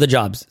do all of the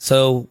jobs.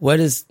 So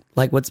what's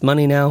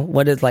money now?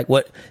 What is like,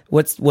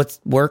 what's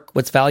work?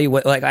 What's value?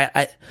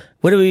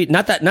 What do we,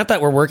 not that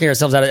we're working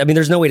ourselves out. I mean,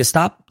 there's no way to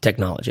stop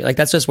technology. Like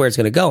that's just where it's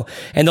going to go.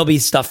 And there'll be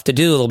stuff to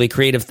do. There'll be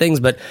creative things,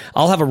 but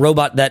I'll have a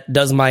robot that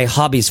does my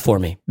hobbies for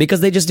me because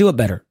they just do it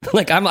better.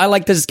 Like I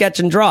like to sketch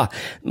and draw.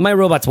 My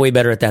robot's way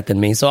better at that than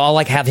me. So I'll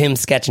like have him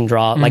sketch and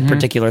draw like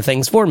particular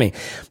things for me.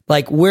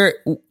 Like where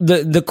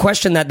the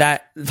question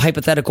that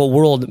hypothetical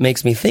world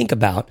makes me think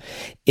about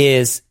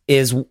is,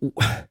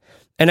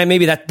 and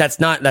maybe that's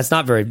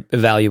not very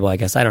valuable, I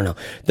guess. I don't know.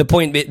 The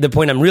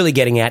point I'm really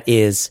getting at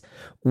is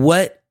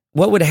what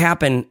would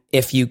happen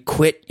if you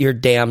quit your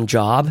damn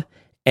job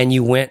and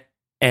you went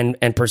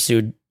and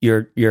pursued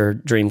your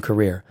dream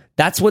career?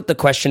 That's what the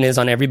question is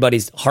on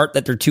everybody's heart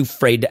that they're too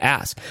afraid to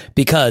ask.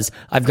 Because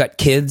I've got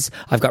kids,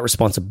 I've got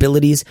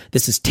responsibilities.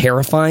 This is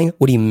terrifying.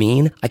 What do you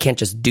mean? I can't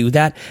just do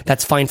that.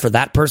 That's fine for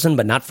that person,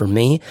 but not for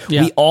me.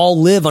 Yeah. We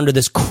all live under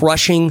this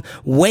crushing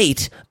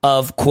weight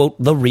of, quote,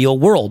 the real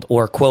world,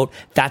 or, quote,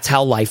 that's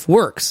how life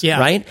works,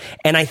 right?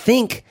 And I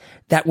think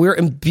that we're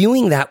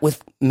imbuing that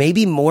with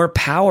maybe more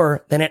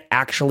power than it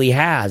actually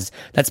has.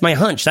 That's my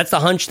hunch. That's the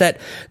hunch that,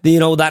 you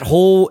know, that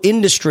whole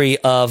industry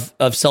of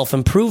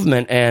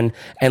self-improvement and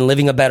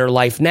living a better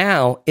life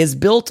now is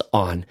built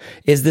on.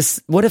 Is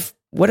this, what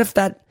if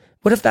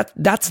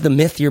that's the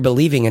myth you're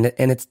believing in,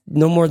 and it's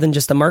no more than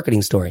just a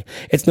marketing story.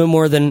 It's no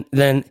more than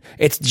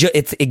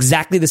it's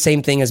exactly the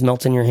same thing as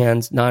melt in your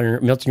hands, melt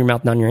in your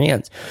mouth, not in your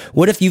hands.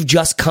 What if you've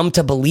just come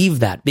to believe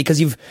that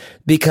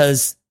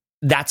because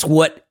that's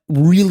what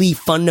really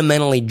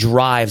fundamentally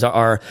drives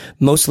our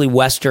mostly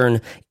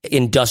Western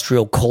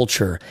industrial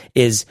culture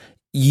is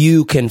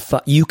you can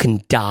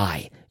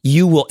die.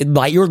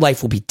 Your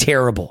life will be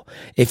terrible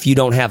if you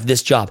don't have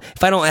this job.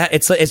 If I don't,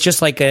 it's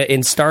just like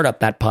in Startup,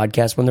 that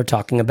podcast, when they're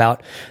talking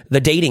about the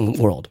dating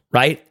world,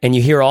 right? And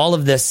you hear all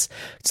of this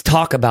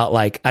talk about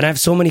and I have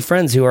so many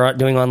friends who are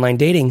doing online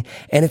dating,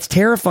 and it's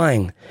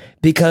terrifying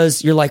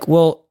because you're like,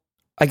 well,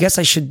 I guess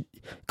I should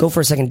go for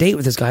a second date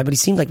with this guy, but he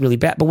seemed like really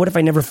bad. But what if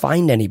I never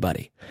find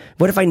anybody?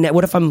 What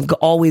if I'm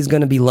always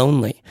going to be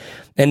lonely?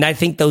 And I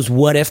think those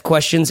what if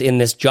questions in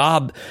this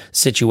job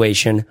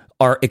situation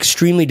are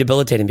extremely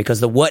debilitating,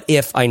 because the what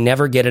if I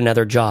never get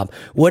another job?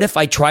 What if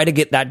I try to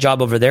get that job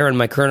over there and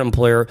my current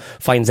employer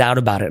finds out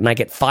about it and I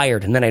get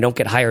fired and then I don't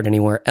get hired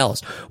anywhere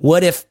else?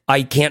 What if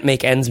I can't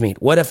make ends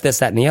meet? What if this,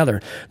 that, and the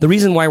other? The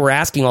reason why we're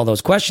asking all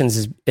those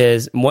questions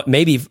is what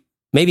maybe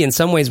in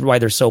some ways why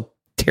they're so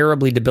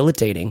terribly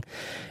debilitating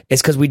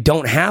is because we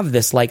don't have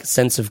this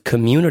sense of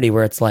community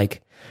where it's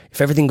like,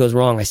 if everything goes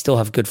wrong, I still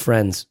have good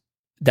friends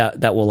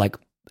that will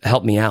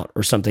help me out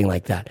or something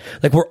like that.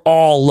 We're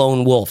all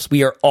lone wolves.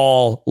 We are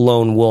all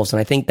lone wolves. And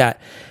I think that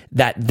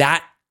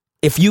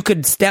if you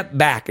could step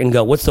back and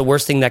go, what's the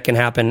worst thing that can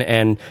happen?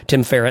 And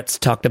Tim Ferriss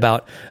talked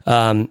about,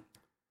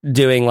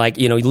 doing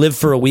live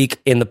for a week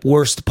in the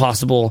worst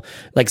possible,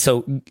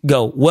 so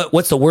go,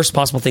 what's the worst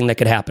possible thing that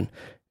could happen?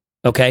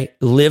 Okay.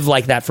 Live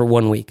like that for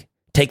 1 week.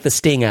 Take the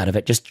sting out of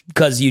it, just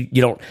because you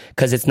don't,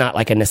 because it's not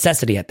like a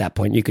necessity at that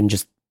point. You can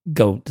just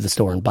go to the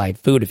store and buy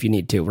food if you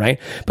need to, right?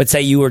 But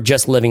say you were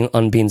just living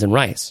on beans and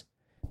rice.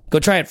 Go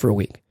try it for a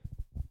week.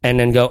 And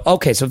then go,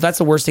 okay, so if that's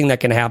the worst thing that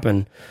can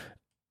happen,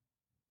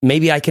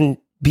 maybe I can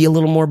be a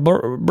little more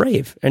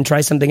brave and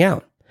try something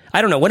out.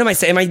 I don't know. What am I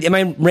saying?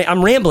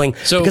 I'm rambling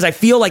because I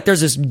feel like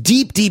there's this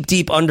deep, deep,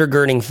 deep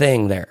undergirding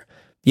thing there.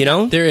 You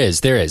know? There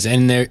is.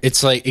 And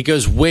it's it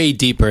goes way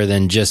deeper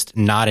than just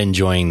not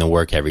enjoying the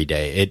work every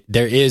day.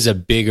 There is a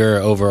bigger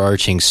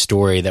overarching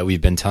story that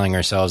we've been telling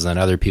ourselves and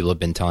that other people have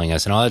been telling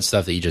us and all that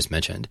stuff that you just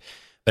mentioned.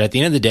 But at the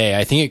end of the day,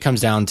 I think it comes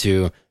down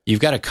to,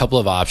 you've got a couple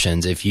of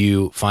options if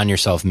you find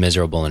yourself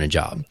miserable in a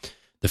job.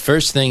 The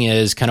first thing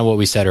is kind of what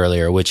we said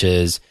earlier, which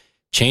is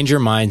change your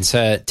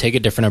mindset, take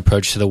a different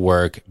approach to the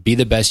work, be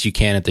the best you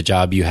can at the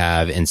job you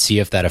have, and see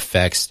if that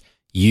affects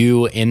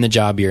you in the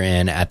job you're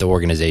in at the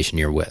organization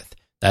you're with.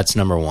 That's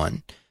number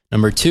one.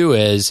 Number two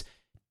is,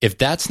 if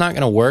that's not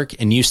going to work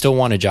and you still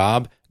want a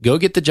job, go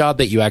get the job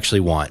that you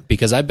actually want.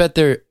 Because I bet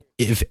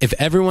if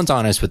everyone's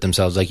honest with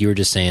themselves, like you were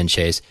just saying,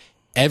 Chase,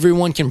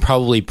 everyone can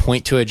probably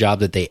point to a job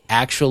that they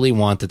actually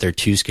want that they're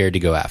too scared to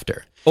go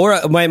after. Or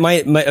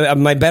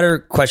my better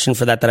question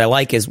for that I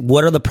like is,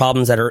 what are the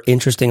problems that are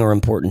interesting or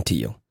important to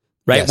you?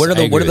 Right? Yes, what are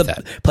the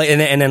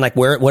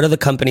what are the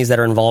companies that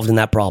are involved in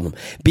that problem?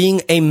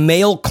 Being a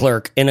mail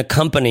clerk in a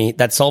company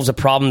that solves a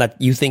problem that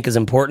you think is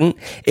important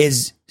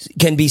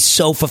can be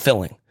so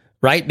fulfilling,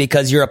 right?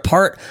 Because you're a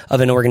part of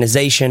an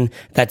organization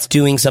that's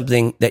doing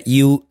something that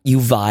you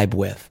vibe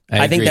with.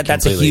 I think that's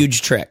completely. A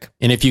huge trick.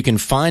 And if you can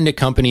find a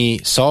company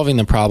solving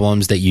the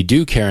problems that you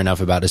do care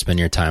enough about to spend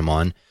your time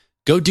on,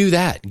 go do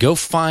that. Go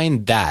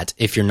find that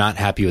if you're not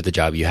happy with the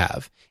job you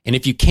have. And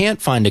if you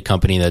can't find a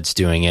company that's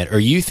doing it, or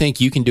you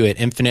think you can do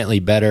it infinitely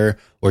better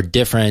or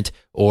different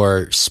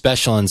or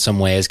special in some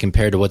way as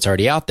compared to what's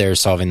already out there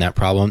solving that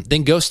problem,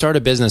 then go start a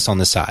business on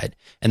the side.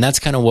 And that's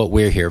kind of what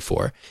we're here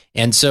for.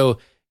 And so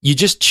you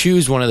just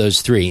choose one of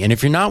those three. And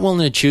if you're not willing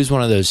to choose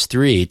one of those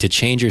three to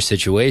change your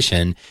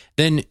situation,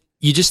 then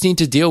you just need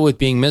to deal with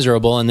being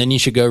miserable. And then you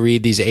should go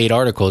read these 8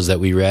 articles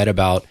that we read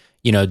about,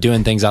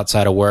 doing things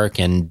outside of work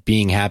and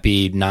being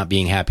happy, not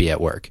being happy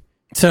at work.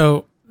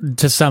 So,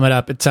 to sum it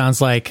up, it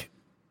sounds like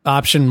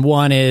option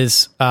 1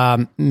 is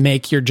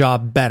make your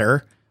job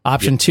better.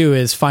 Option 2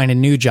 is find a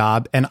new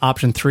job, and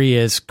option 3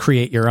 is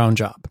create your own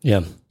job.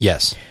 Yeah.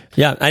 Yes.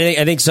 Yeah,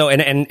 I think so.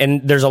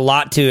 And there's a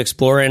lot to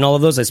explore in all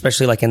of those,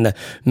 especially in the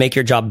make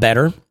your job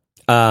better.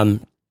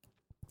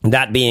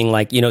 That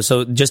being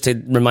so just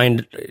to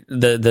remind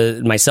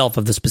myself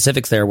of the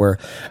specifics there, were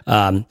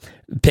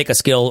pick a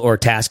skill or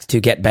task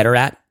to get better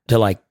at.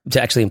 To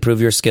actually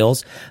improve your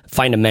skills,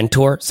 find a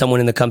mentor,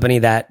 someone in the company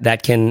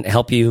that can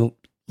help you,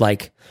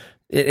 that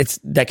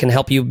can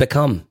help you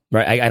become,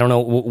 right? I don't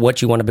know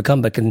what you want to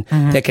become, but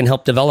that can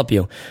help develop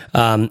you.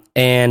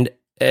 And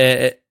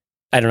I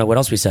don't know what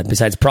else we said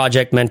besides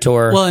project,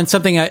 mentor. Well, and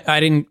something I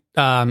didn't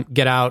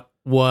get out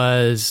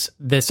was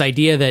this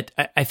idea that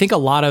I think a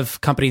lot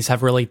of companies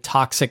have really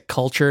toxic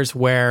cultures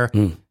where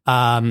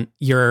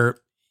you're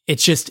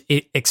it's just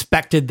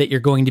expected that you're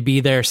going to be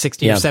there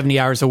 60 or 70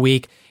 hours a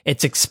week.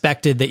 It's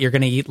expected that you're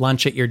going to eat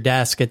lunch at your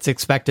desk. It's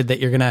expected that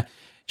you're going to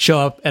show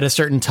up at a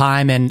certain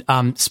time and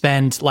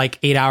spend like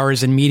 8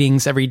 hours in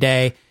meetings every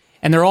day.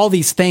 And there are all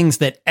these things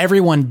that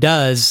everyone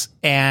does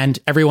and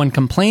everyone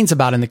complains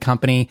about in the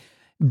company,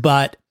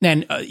 but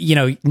then,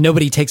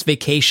 nobody takes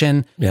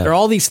vacation. Yeah. There are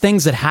all these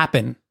things that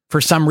happen for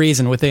some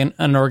reason within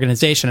an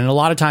organization. And a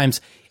lot of times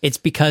it's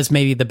because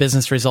maybe the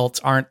business results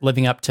aren't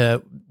living up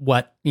to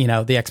what,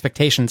 the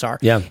expectations are.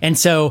 Yeah. And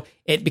so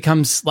it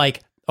becomes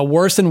like a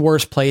worse and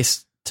worse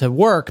place to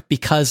work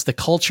because the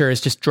culture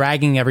is just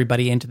dragging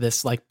everybody into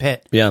this like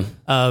pit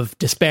of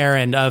despair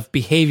and of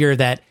behavior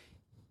that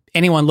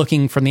anyone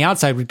looking from the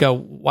outside would go,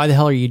 why the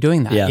hell are you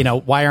doing that? Yeah.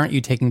 Why aren't you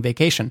taking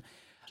vacation?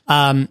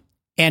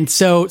 And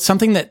so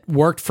something that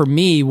worked for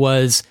me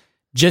was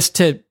just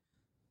to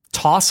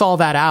toss all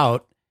that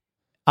out,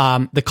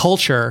 the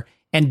culture,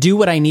 and do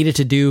what I needed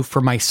to do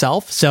for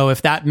myself. So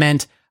if that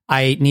meant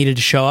I needed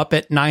to show up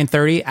at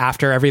 9:30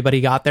 after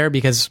everybody got there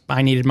because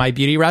I needed my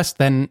beauty rest,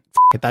 then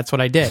it, that's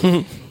what I did.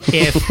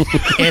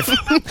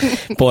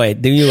 if Boy,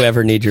 do you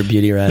ever need your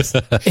beauty rest?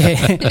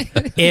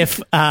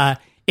 if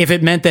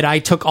it meant that I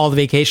took all the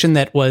vacation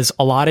that was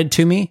allotted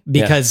to me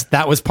because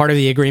that was part of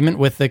the agreement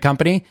with the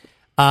company,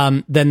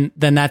 then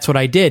that's what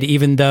I did.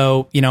 Even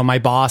though my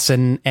boss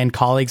and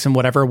colleagues and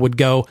whatever would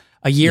go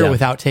a year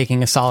without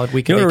taking a solid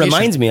week of vacation. It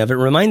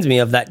reminds me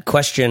of that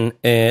question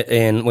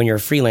in when you're a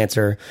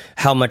freelancer,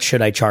 how much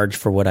should I charge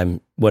for what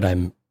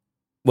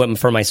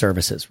for my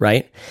services,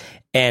 right?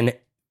 And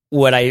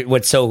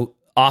what's so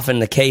often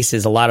the case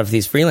is a lot of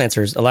these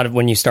freelancers,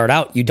 when you start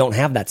out, you don't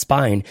have that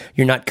spine.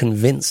 You're not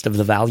convinced of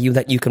the value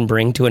that you can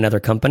bring to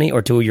another company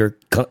or to your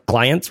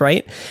clients,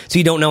 right? So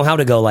you don't know how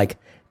to go like,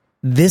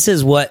 this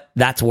is what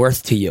that's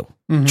worth to you.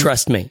 Mm-hmm.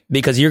 Trust me,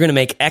 because you're going to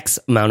make X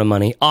amount of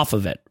money off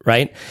of it,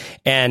 right?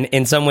 And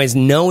in some ways,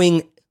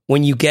 knowing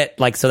when you get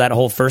so that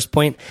whole first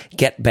point,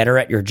 get better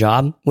at your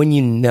job, when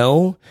you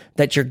know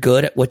that you're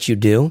good at what you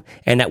do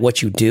and that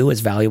what you do is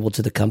valuable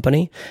to the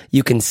company,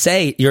 you can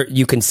say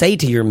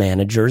to your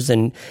managers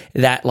and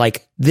that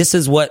this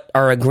is what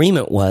our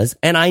agreement was,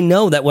 and I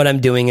know that what I'm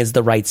doing is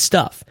the right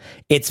stuff.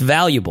 It's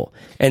valuable,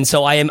 and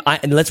so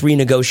let's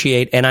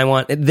renegotiate. And I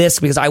want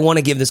this because I want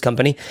to give this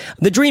company.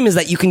 The dream is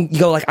that you can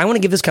go I want to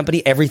give this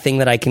company everything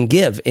that I can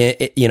give,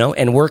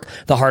 and work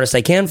the hardest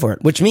I can for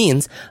it. Which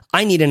means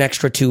I need an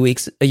extra 2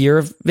 weeks a year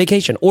of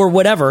vacation or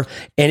whatever.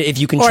 And if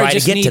you can try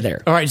to get to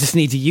there, or I just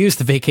need to use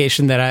the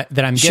vacation that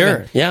I'm given.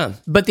 Sure, yeah.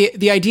 But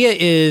the idea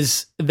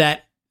is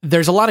that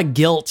there's a lot of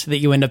guilt that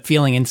you end up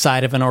feeling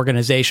inside of an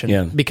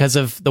organization because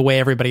of the way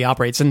everybody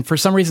operates. And for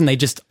some reason, they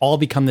just all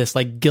become this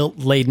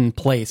guilt-laden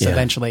place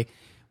eventually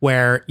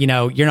where,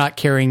 you're not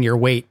carrying your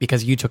weight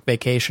because you took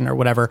vacation or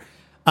whatever.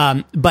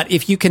 But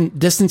if you can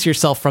distance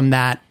yourself from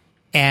that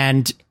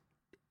and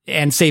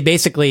say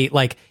basically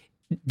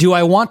do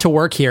I want to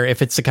work here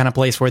if it's the kind of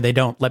place where they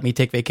don't let me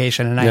take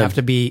vacation and I have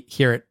to be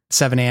here at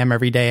 7 a.m.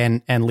 every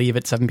day and leave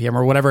at 7 p.m.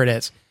 or whatever it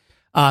is?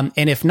 And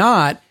if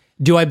not,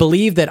 do I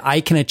believe that I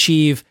can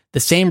achieve the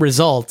same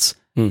results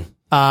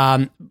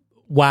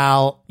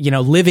while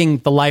living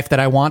the life that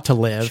I want to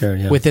live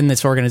within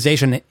this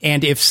organization?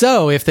 And if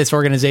so, if this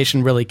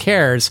organization really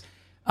cares,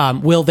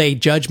 will they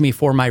judge me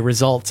for my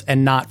results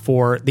and not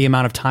for the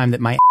amount of time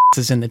that my ass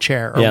is in the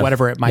chair or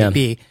whatever it might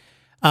be?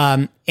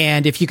 And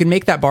if you can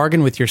make that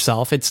bargain with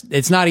yourself,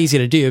 it's not easy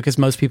to do because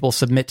most people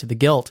submit to the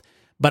guilt.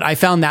 But I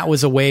found that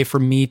was a way for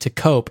me to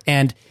cope.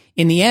 And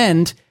in the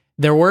end,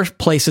 there were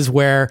places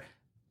where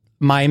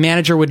my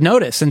manager would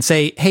notice and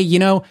say, hey,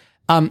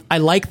 I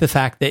like the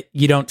fact that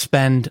you don't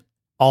spend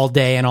all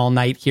day and all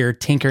night here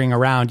tinkering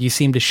around. You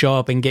seem to show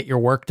up and get your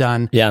work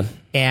done. Yeah.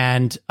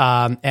 And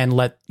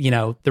let,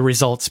 the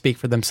results speak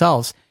for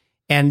themselves.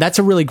 And that's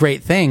a really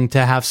great thing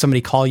to have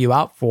somebody call you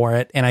out for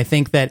it. And I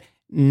think that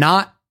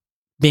not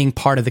being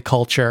part of the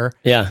culture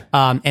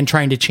and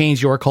trying to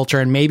change your culture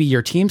and maybe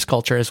your team's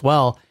culture as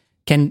well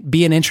can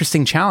be an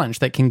interesting challenge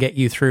that can get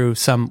you through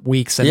some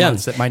weeks and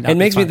months that might not be It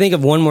makes fun. me think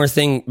of one more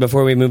thing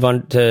before we move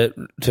on to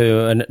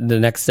the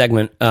next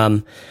segment.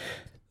 What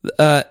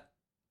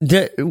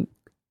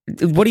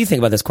do you think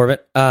about this,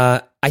 Corbett?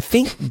 I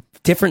think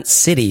different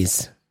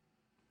cities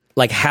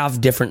have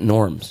different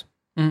norms.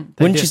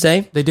 Wouldn't you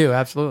say? They do,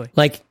 absolutely.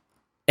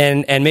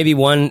 And maybe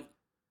one...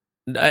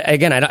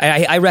 Again,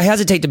 I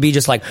hesitate to be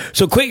just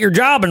so quit your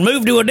job and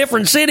move to a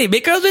different city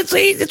because it's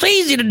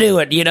easy to do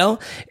it,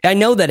 I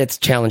know that it's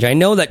challenging. I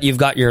know that you've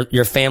got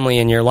your family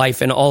and your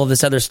life and all of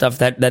this other stuff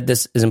that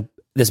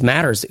this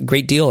matters a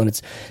great deal, and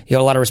it's a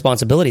lot of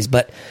responsibilities.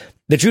 But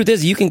the truth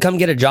is, you can come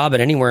get a job at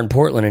anywhere in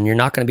Portland, and you're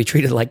not going to be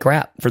treated like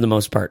crap for the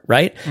most part,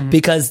 right? Mm-hmm.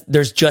 Because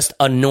there's just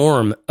a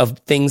norm of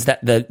things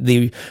that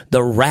the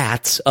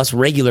rats, us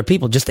regular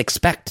people, just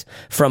expect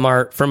from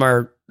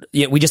our.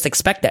 We just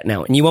expect that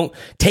now, and you won't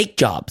take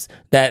jobs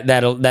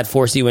that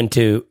force you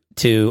into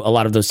to a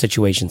lot of those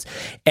situations,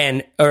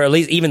 and or at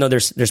least even though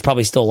there's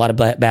probably still a lot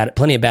of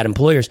plenty of bad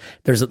employers,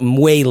 there's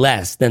way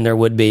less than there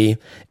would be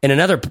in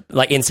another,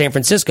 like in San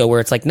Francisco, where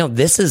it's like, no,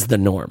 this is the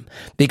norm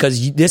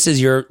because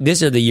these are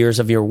the years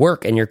of your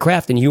work and your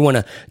craft, and you want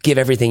to give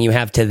everything you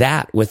have to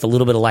that with a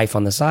little bit of life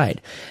on the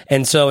side.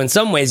 And so in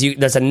some ways,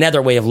 there's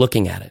another way of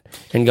looking at it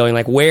and going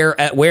like,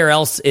 where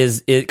else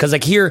is it? Because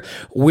like here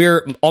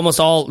we're almost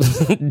all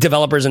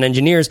developers and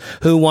engineers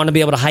who want to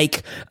be able to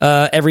hike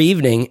every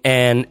evening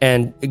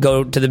and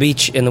go to the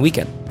beach in the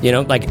weekend. You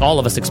know, like all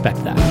of us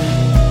expect that.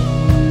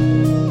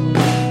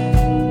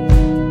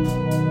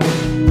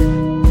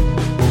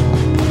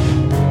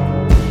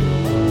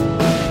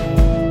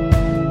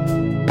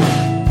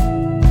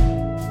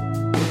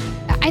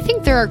 I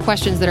think there are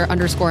questions that are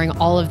underscoring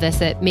all of this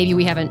that maybe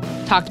we haven't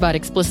talked about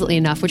explicitly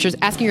enough, which is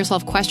asking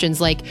yourself questions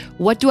like,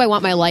 what do I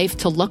want my life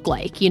to look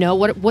like? You know,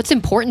 what's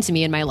important to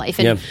me in my life?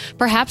 And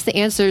perhaps the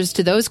answers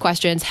to those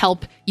questions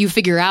help you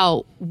figure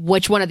out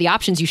which one of the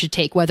options you should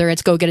take, whether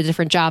it's go get a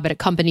different job at a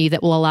company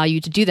that will allow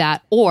you to do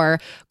that or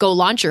go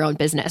launch your own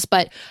business.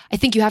 But I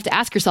think you have to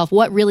ask yourself,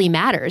 what really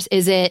matters?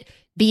 Is it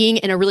being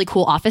in a really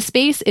cool office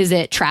space? Is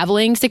it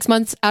traveling 6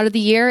 months out of the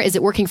year? Is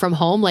it working from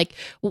home? Like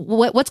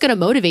what's going to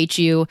motivate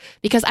you?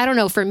 Because I don't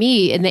know, for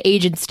me, in the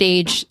age and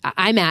stage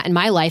I'm at in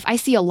my life, I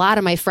see a lot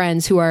of my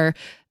friends who are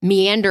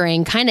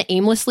meandering kind of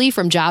aimlessly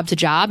from job to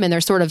job. And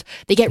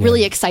they get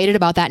really excited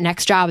about that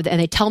next job. And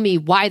they tell me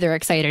why they're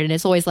excited. And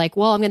it's always like,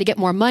 well, I'm going to get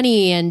more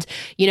money. And,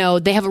 you know,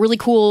 they have a really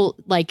cool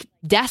like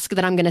desk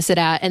that I'm going to sit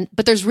at.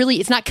 But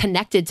it's not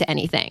connected to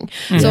anything.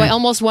 Mm-hmm. So I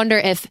almost wonder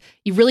if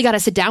you really got to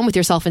sit down with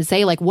yourself and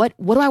say like, what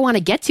do I want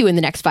to get to in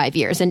the next 5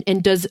 years? And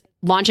does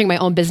launching my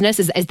own business,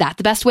 is that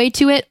the best way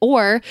to it?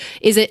 Or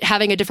is it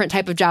having a different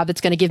type of job that's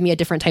going to give me a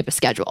different type of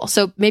schedule?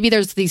 So maybe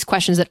there's these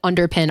questions that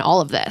underpin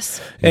all of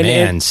this.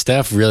 Man,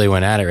 Steph really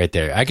went at it right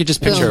there. I could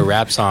just picture a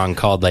rap song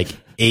called like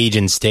Age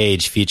and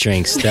Stage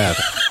featuring Steph.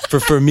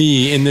 for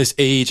me in this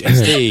age and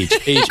stage.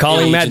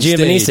 Calling Matt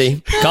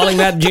Giovanisi. Calling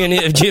Matt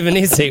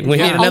Giovanisi. We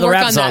need another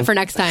rap song. I'll work on that for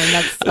next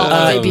time.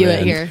 I'll debut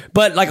it here.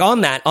 But like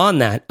on that,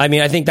 I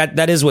mean, I think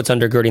that is what's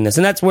undergirding this.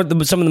 And that's what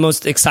some of the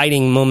most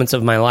exciting moments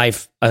of my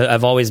life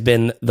I've always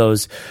been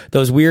those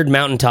weird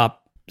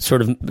mountaintop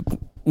sort of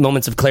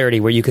moments of clarity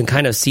where you can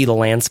kind of see the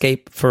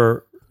landscape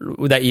for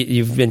that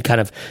you've been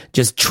kind of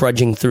just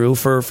trudging through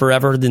for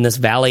forever in this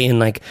valley, and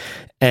like,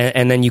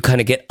 and then you kind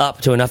of get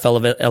up to enough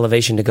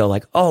elevation to go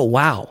like, oh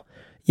wow,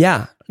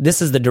 yeah,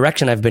 this is the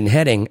direction I've been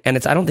heading, and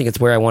I don't think it's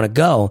where I want to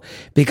go,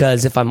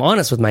 because if I'm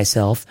honest with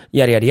myself,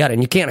 yada yada yada,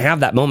 and you can't have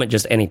that moment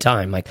just any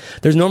time. Like,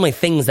 there's normally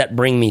things that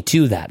bring me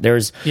to that.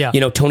 There's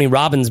Tony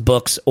Robbins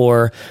books,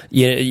 or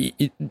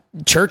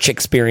church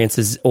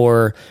experiences,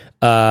 or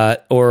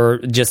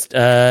just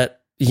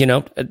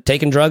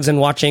taking drugs and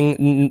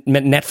watching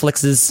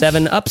Netflix's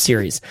 7 Up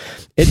series.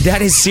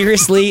 That is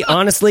seriously,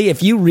 honestly,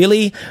 if you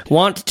really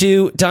want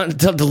to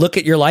look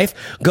at your life,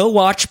 go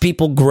watch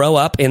people grow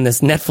up in this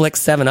Netflix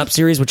 7 Up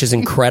series, which is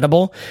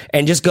incredible,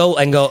 and just go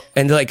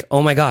and like,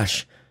 oh my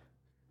gosh,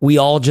 we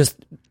all just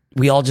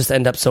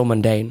end up so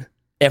mundane.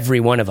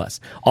 Every one of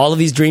us, all of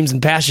these dreams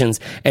and passions.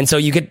 And so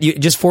it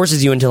just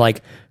forces you into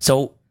like,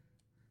 so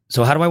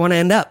how do I want to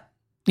end up?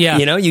 Yeah.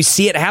 You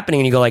see it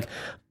happening and you go like,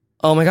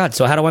 oh my God,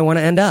 so how do I want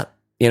to end up?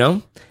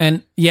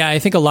 And yeah, I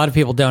think a lot of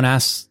people don't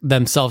ask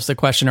themselves the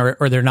question,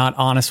 or they're not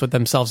honest with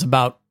themselves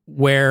about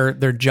where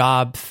their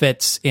job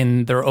fits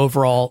in their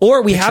overall.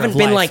 Or we haven't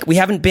been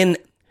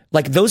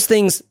like those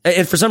things.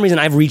 And for some reason,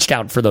 I've reached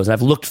out for those.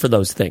 I've looked for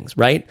those things,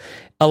 right?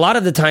 A lot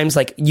of the times,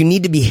 like, you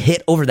need to be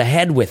hit over the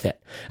head with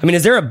it. I mean,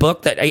 is there a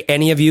book that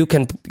any of you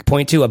can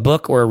point to, a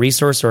book or a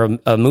resource or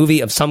a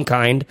movie of some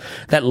kind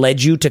that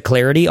led you to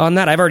clarity on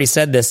that? I've already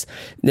said this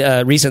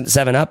recent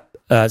 7 Up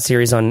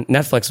series on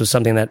Netflix was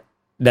something that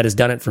has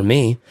done it for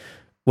me.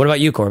 What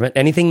about you, Corbett?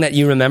 Anything that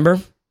you remember?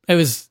 It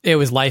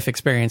was life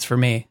experience for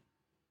me.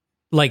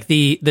 Like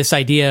this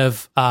idea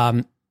of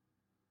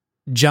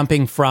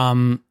jumping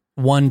from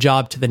one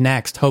job to the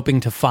next,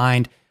 hoping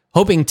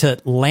to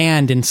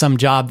land in some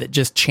job that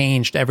just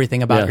changed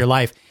everything about your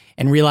life,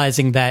 and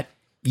realizing that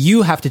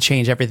you have to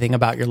change everything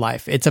about your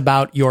life. It's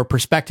about your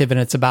perspective, and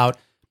it's about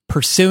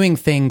pursuing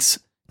things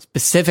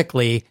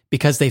specifically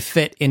because they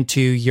fit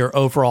into your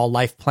overall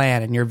life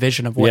plan and your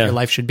vision of what your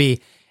life should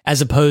be, as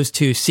opposed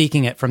to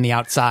seeking it from the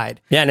outside.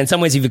 Yeah, and in some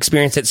ways you've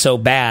experienced it so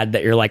bad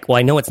that you're like, well,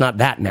 I know it's not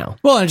that now.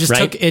 Well, it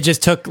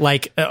just took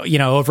like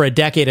over a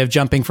decade of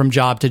jumping from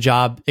job to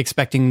job,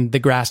 expecting the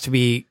grass to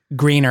be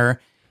greener,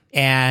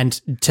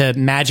 and to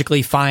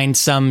magically find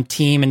some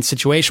team and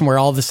situation where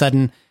all of a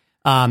sudden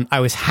I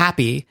was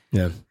happy.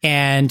 Yeah.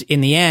 And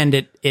in the end,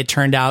 it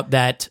turned out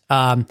that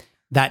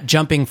that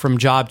jumping from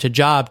job to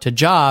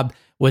job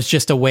was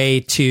just a way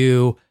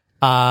to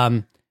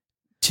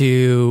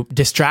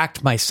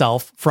distract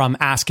myself from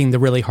asking the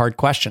really hard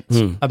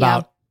questions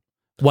about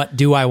what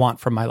do I want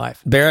from my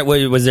life. Barrett,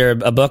 was there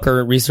a book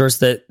or a resource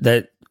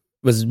that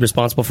was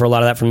responsible for a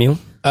lot of that from you?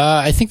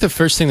 I think the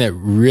first thing that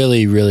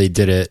really, really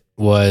did it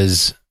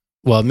was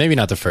well, maybe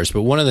not the first,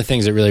 but one of the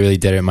things that really, really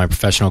did it in my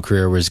professional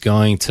career was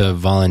going to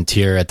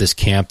volunteer at this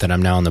camp that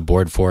I'm now on the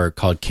board for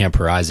called Camp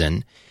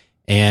Horizon.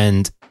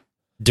 And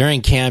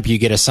during camp, you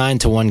get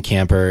assigned to one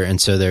camper.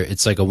 And so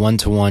it's like a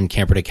one-to-one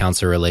camper to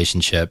counselor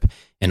relationship.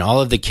 And all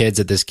of the kids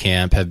at this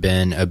camp have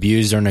been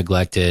abused or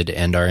neglected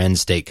and are in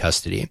state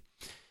custody.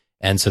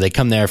 And so they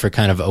come there for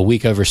kind of a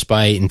week of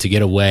respite and to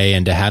get away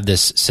and to have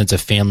this sense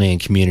of family and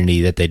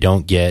community that they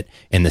don't get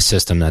in the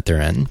system that they're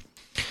in.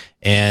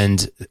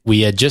 And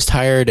we had just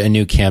hired a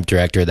new camp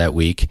director that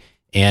week.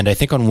 And I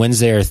think on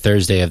Wednesday or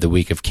Thursday of the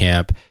week of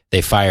camp,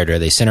 they fired her.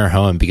 They sent her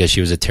home because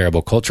she was a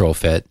terrible cultural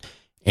fit.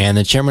 And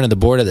the chairman of the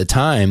board at the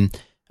time,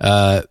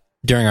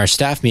 during our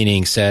staff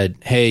meeting said,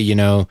 hey, you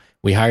know,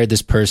 we hired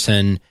this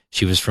person.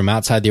 She was from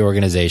outside the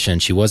organization.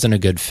 She wasn't a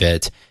good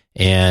fit.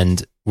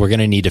 And we're going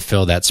to need to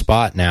fill that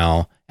spot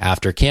now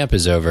after camp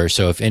is over.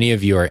 So if any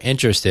of you are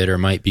interested or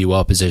might be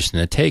well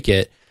positioned to take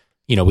it,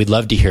 you know, we'd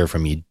love to hear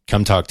from you.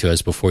 Come talk to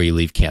us before you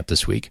leave camp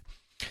this week.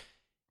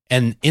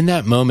 And in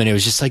that moment, it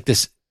was just like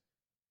this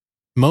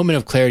moment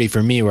of clarity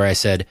for me where I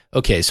said,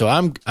 okay, so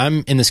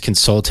I'm in this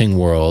consulting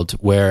world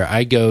where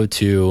I go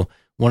to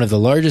one of the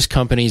largest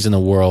companies in the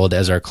world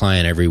as our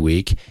client every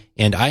week,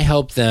 and I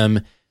help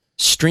them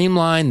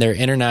streamline their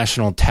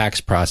international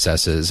tax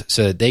processes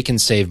so that they can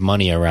save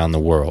money around the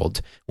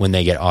world when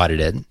they get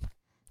audited.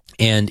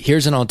 And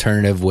here's an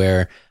alternative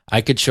where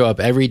I could show up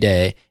every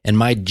day and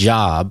my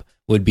job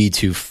would be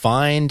to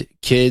find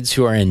kids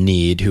who are in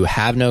need, who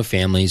have no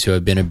families, who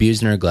have been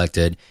abused and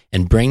neglected,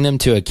 and bring them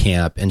to a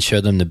camp and show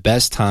them the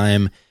best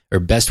time or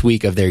best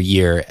week of their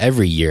year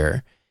every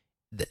year.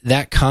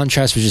 That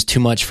contrast was just too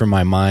much for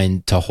my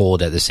mind to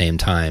hold at the same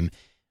time.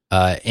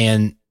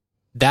 And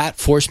that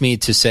forced me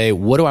to say,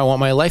 what do I want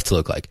my life to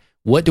look like?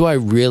 What do I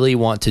really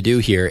want to do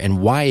here?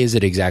 And why is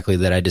it exactly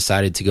that I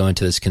decided to go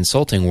into this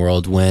consulting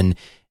world when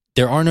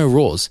there are no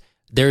rules?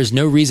 There is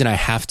no reason I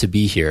have to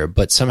be here,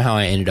 but somehow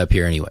I ended up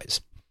here anyways.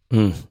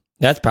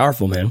 That's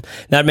powerful, man.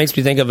 That makes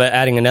me think of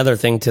adding another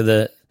thing to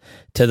the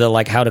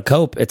like how to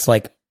cope. It's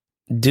like,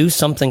 do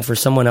something for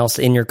someone else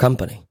in your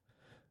company.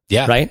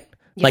 Yeah. Right?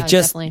 Yeah, like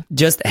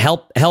just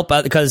help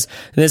out, because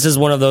this is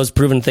one of those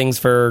proven things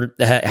for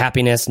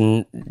happiness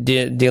and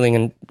dealing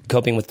and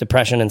coping with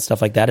depression and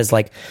stuff like that, is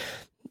like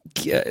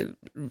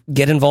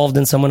get involved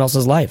in someone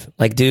else's life.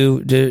 Like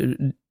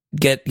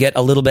get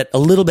a little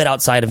bit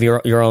outside of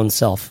your own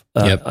self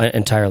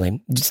entirely.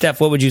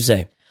 Steph, what would you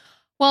say?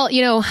 Well,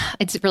 you know,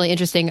 it's really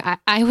interesting.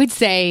 I would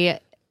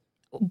say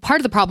part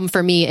of the problem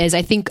for me is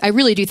I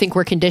really do think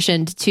we're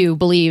conditioned to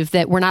believe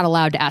that we're not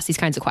allowed to ask these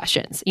kinds of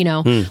questions. You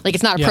know, like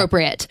it's not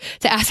appropriate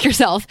to ask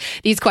yourself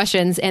these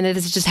questions, and that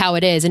this is just how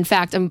it is. In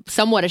fact, I'm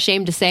somewhat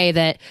ashamed to say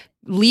that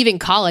leaving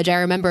college,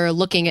 I remember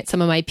looking at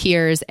some of my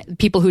peers,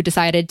 people who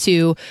decided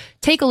to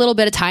take a little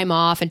bit of time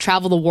off and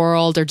travel the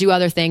world or do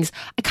other things.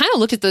 I kind of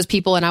looked at those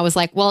people and I was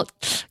like, well,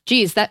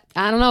 geez, I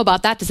don't know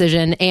about that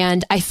decision.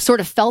 And I sort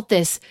of felt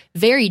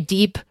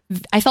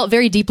I felt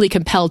very deeply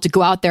compelled to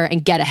go out there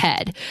and get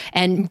ahead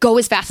and go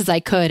as fast as I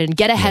could and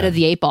get ahead of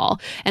the 8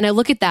 ball. And I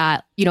look at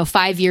that,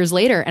 5 years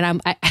later,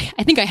 and I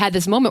think I had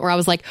this moment where I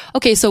was like,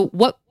 okay, so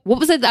what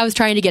was it that I was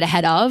trying to get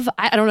ahead of?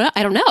 I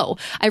don't know.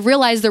 I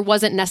realized there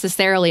wasn't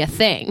necessarily a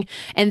thing.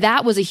 And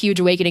that was a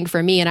huge awakening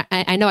for me. And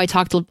I know I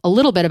talked a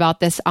little bit about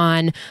this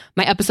on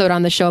my episode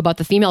on the show about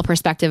the female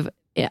perspective.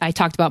 I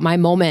talked about my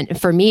moment.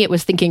 For me, it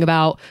was thinking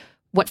about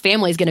what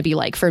family is going to be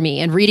like for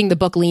me, and reading the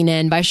book Lean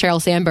In by Sheryl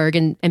Sandberg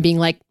and being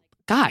like,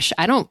 gosh,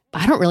 I don't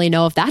really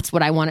know if that's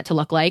what I want it to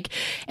look like.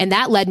 And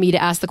that led me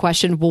to ask the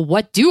question, well,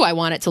 what do I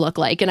want it to look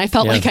like? And I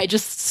felt like I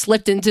just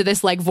slipped into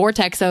this like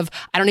vortex of,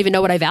 I don't even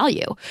know what I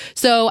value.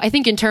 So I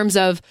think in terms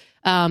of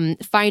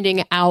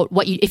finding out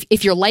what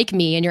if you're like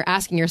me and you're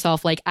asking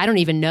yourself, like, I don't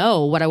even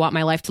know what I want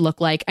my life to look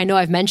like. I know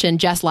I've mentioned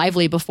Jess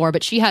Lively before,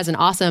 but she has an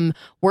awesome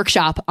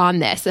workshop on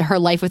this, her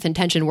Life with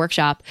Intention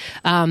workshop.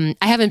 I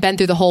haven't been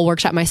through the whole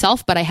workshop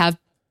myself, but I have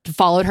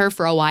followed her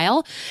for a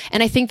while.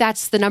 And I think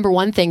that's the number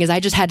one thing, is I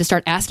just had to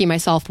start asking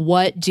myself,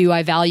 what do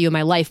I value in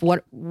my life?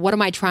 What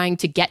am I trying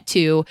to get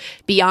to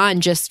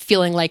beyond just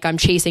feeling like I'm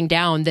chasing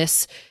down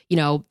this,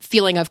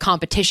 feeling of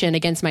competition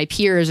against my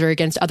peers or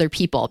against other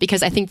people?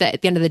 Because I think that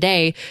at the end of the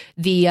day,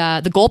 the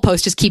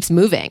goalpost just keeps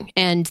moving,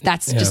 and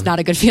that's just not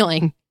a good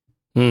feeling.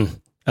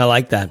 I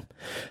like that.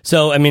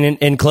 So, I mean,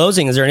 in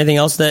closing, is there anything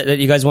else that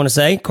you guys want to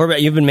say?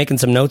 Corbett, you've been making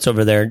some notes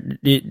over there.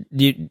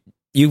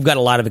 You've got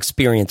a lot of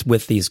experience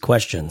with these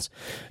questions.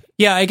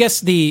 Yeah, I guess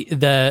the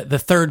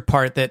third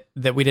part that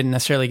we didn't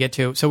necessarily get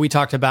to. So we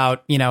talked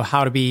about,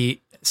 how to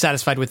be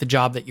satisfied with the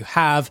job that you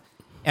have,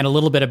 and a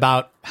little bit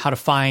about how to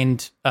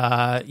find,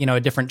 a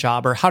different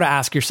job, or how to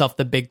ask yourself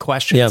the big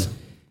questions.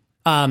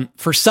 Yeah.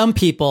 For some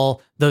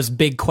people, those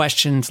big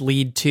questions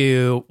lead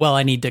to, well,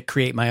 I need to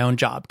create my own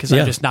job because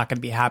I'm just not going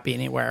to be happy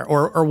anywhere,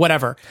 or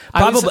whatever.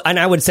 Probably, and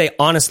I would say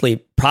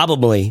honestly,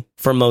 probably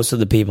for most of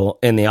the people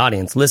in the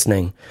audience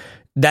listening,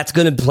 that's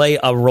going to play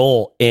a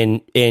role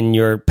in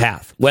your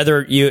path.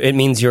 Whether it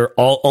means you're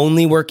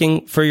only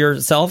working for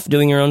yourself,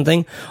 doing your own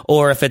thing,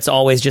 or if it's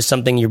always just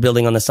something you're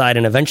building on the side,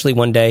 and eventually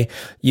one day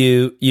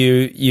you're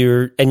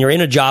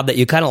in a job that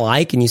you kind of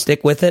like, and you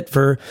stick with it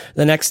for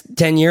the next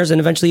 10 years,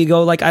 and eventually you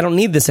go like, I don't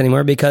need this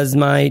anymore because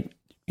my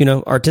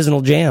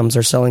artisanal jams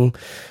are selling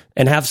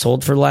and have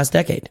sold for the last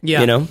decade.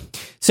 Yeah.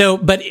 So,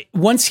 but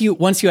once you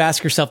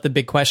ask yourself the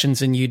big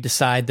questions and you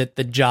decide that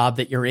the job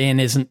that you're in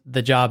isn't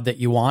the job that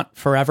you want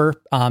forever,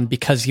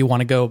 because you want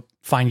to go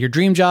find your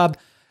dream job,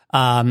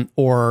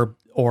 or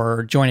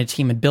join a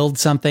team and build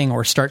something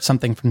or start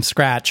something from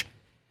scratch,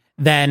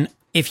 then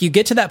if you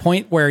get to that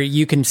point where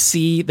you can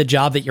see the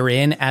job that you're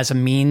in as a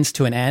means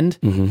to an end,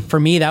 for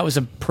me, that was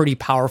a pretty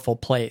powerful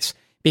place,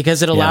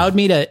 because it allowed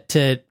me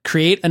to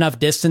create enough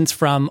distance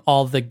from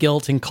all the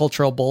guilt and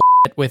cultural bullshit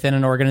within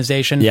an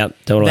organization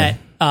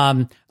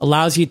that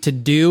allows you to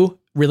do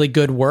really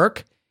good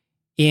work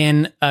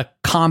in a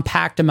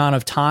compact amount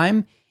of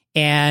time.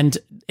 And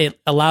it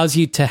allows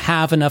you to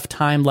have enough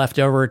time left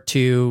over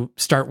to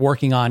start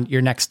working on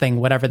your next thing,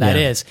 whatever that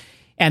is.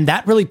 And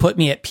that really put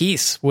me at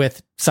peace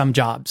with some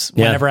jobs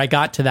whenever I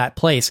got to that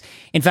place.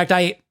 In fact,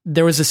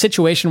 there was a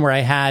situation where I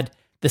had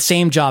the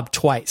same job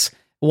twice.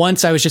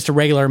 Once I was just a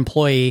regular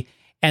employee,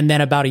 and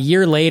then about a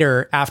year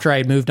later, after I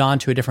had moved on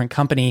to a different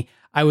company,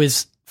 I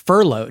was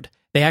furloughed.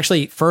 They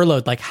actually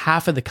furloughed like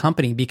half of the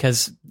company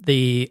because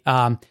the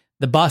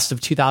bust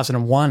of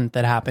 2001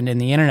 that happened in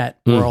the internet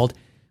world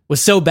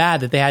was so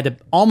bad that they had to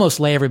almost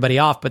lay everybody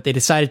off, but they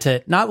decided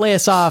to not lay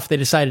us off. They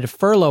decided to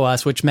furlough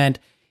us, which meant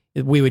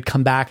we would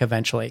come back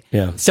eventually.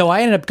 Yeah. So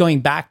I ended up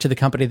going back to the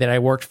company that I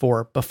worked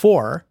for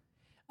before,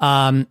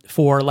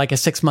 for like a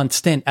 6-month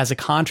stint as a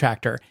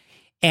contractor.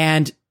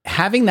 And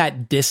having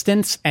that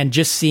distance and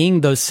just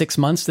seeing those 6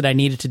 months that I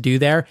needed to do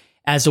there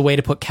as a way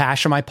to put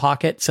cash in my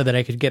pocket so that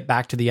I could get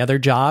back to the other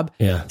job,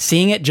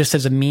 seeing it just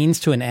as a means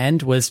to an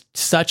end was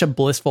such a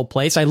blissful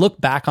place. I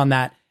look back on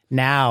that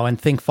now and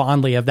think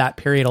fondly of that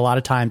period a lot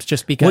of times,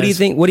 just because. What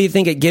do you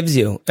think it gives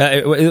you?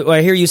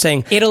 I hear you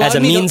saying as a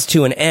means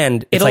to an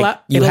end. It's like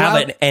you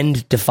have an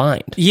end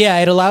defined. Yeah,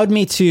 it allowed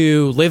me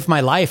to live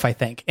my life, I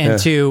think,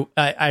 and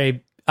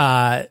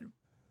I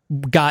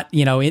got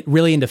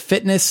really into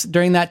fitness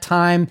during that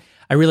time.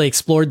 I really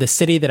explored the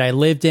city that I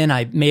lived in.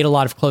 I made a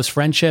lot of close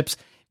friendships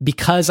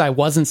because I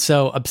wasn't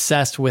so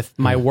obsessed with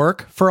my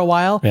work for a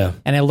while. Yeah.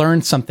 And I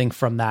learned something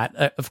from that.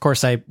 Of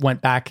course, I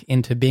went back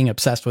into being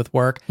obsessed with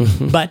work,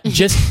 but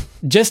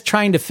just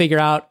trying to figure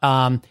out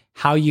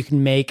how you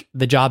can make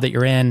the job that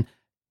you're in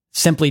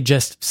simply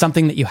just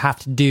something that you have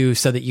to do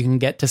so that you can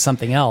get to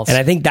something else. And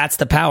I think that's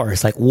the power.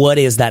 It's like, what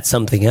is that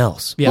something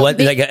else? Yeah. What,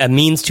 like a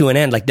means to an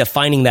end, like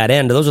defining that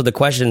end. Those are the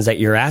questions that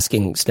you're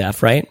asking,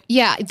 Steph, right?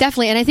 Yeah,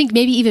 definitely. And I think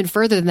maybe even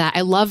further than that,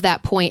 I love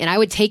that point. And I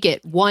would take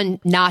it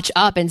one notch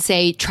up and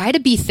say, try to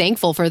be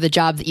thankful for the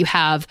job that you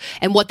have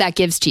and what that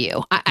gives to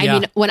you. I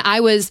mean, when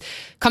I was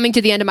coming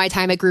to the end of my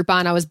time at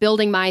Groupon, I was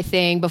building my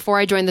thing before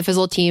I joined the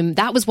Fizzle team.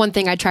 That was one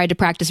thing I tried to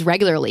practice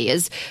regularly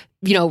is,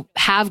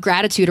 have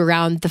gratitude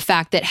around the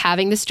fact that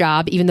having this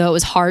job, even though it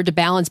was hard to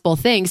balance both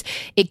things,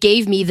 it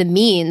gave me the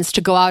means to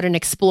go out and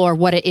explore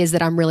what it is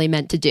that I'm really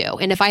meant to do.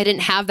 And if I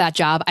didn't have that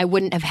job, I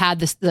wouldn't have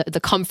had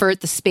the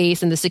comfort, the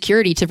space, and the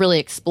security to really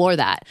explore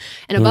that.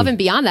 And above and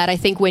beyond that, I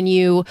think when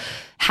you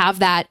have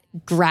that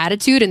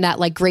gratitude and that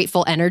like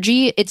grateful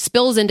energy, it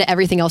spills into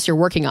everything else you're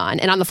working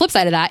on. And on the flip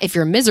side of that, if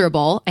you're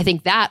miserable, I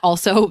think that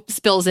also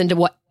spills into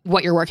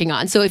what you're working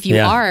on. So if you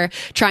are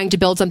trying to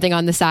build something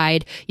on the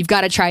side, you've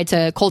got to try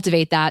to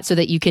cultivate that so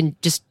that you can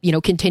just,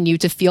 continue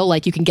to feel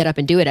like you can get up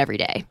and do it every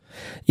day.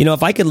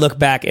 If I could look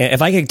back,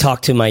 if I could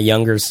talk to my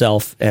younger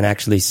self and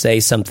actually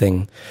say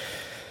something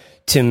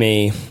to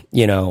me,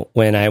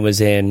 when I was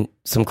in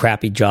some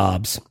crappy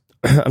jobs,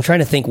 I'm trying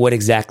to think what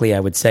exactly I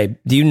would say.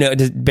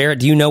 Barrett,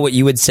 do you know what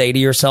you would say to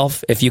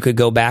yourself if you could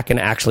go back and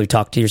actually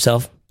talk to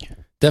yourself?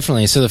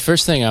 Definitely. So the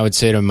first thing I would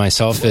say to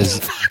myself is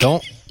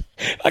don't.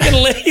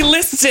 He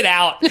lists it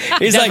out.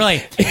 He's definitely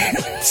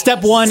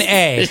step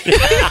 1A.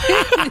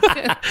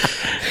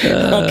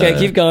 Okay,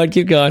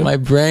 keep going. My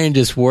brain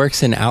just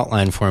works in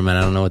outline format.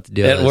 I don't know what to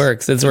do. It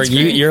works. It's where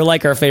you're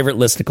like our favorite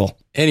listicle.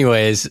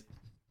 Anyways,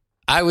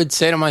 I would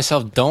say to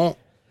myself, don't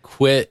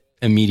quit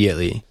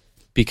immediately,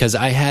 because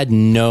I had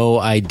no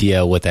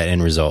idea what that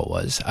end result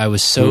was. I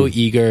was so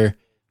eager.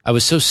 I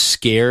was so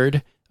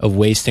scared of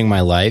wasting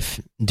my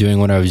life doing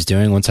what I was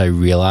doing once I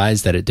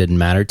realized that it didn't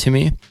matter to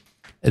me,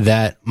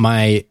 that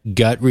my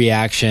gut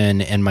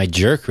reaction and my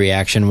jerk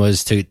reaction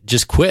was to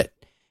just quit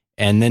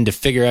and then to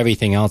figure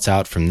everything else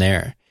out from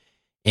there.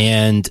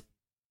 And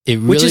it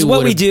really, which is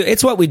what we do.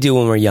 It's what we do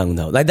when we're young,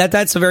 though. Like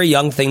that's a very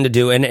young thing to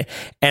do. And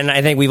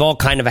I think we've all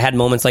kind of had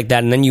moments like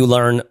that, and then you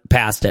learn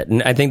past it.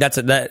 And I think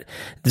that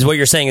is what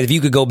you're saying. Is if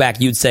you could go back,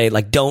 you'd say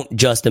like, don't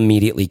just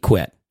immediately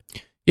quit.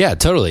 Yeah,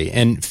 totally.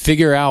 And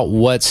figure out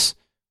what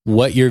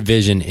your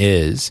vision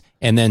is,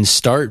 and then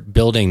start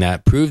building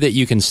that. Prove that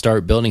you can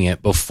start building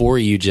it before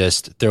you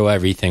just throw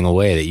everything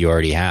away that you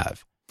already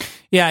have.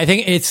 Yeah, I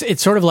think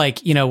it's sort of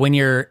like, when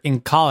you're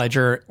in college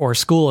or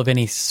school of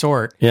any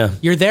sort,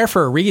 you're there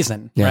for a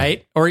reason,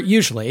 right? Or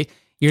usually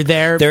you're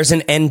there. There's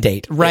an end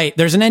date. Right.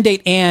 There's an end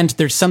date and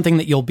there's something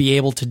that you'll be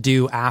able to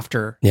do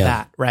after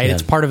that, right? Yeah.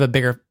 It's part of a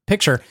bigger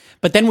picture.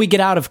 But then we get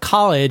out of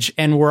college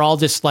and we're all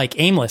just like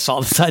aimless all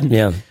of a sudden.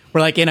 Yeah. We're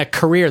like in a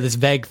career, this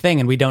vague thing,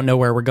 and we don't know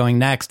where we're going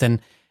next.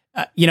 And,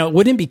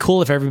 wouldn't it be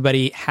cool if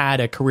everybody had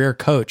a career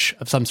coach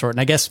of some sort?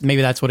 And I guess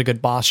maybe that's what a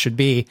good boss should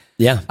be.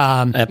 Yeah,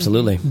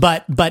 absolutely.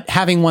 But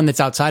having one that's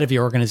outside of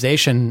your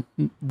organization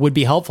would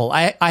be helpful.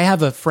 I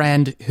have a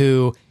friend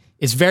who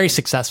is very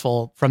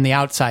successful from the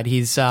outside.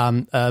 He's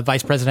a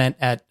vice president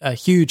at a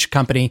huge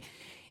company,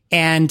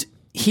 and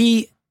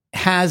he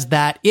has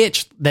that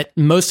itch that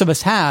most of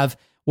us have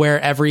where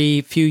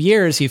every few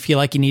years you feel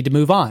like you need to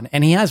move on.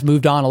 And he has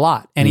moved on a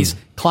lot, and he's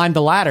climbed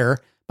the ladder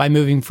by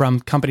moving from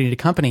company to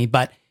company.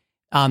 But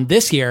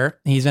this year,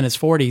 he's in his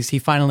 40s, he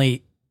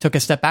finally took a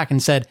step back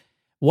and said,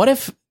 what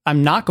if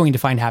I'm not going to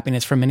find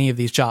happiness from any of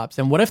these jobs?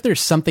 And what if there's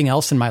something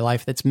else in my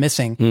life that's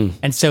missing?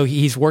 And so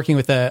he's working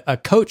with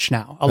a coach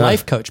now, a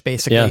life coach,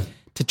 basically,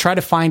 to try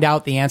to find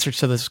out the answers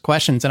to those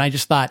questions. And I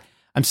just thought,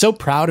 I'm so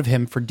proud of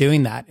him for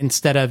doing that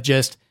instead of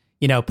just,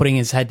 putting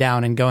his head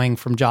down and going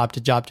from job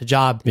to job to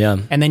job. Yeah.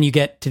 And then you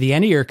get to the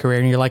end of your career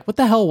and you're like, what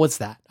the hell was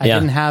that? I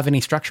didn't have any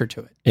structure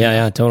to it.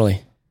 Yeah,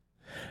 totally.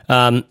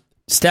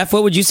 Steph,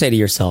 what would you say to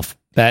yourself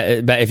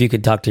if you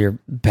could talk to your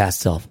past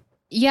self?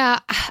 Yeah,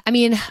 I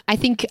mean, I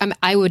think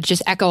I would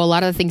just echo a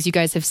lot of the things you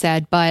guys have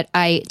said, but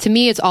to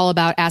me, it's all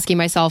about asking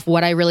myself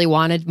what I really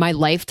wanted my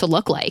life to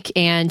look like.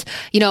 And,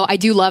 I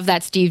do love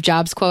that Steve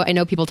Jobs quote. I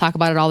know people talk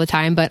about it all the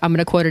time, but I'm going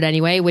to quote it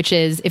anyway, which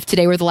is, if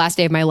today were the last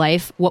day of my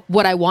life,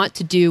 what I want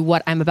to do,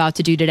 what I'm about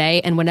to do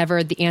today. And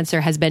whenever the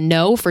answer has been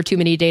no for too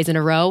many days in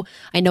a row,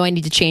 I know I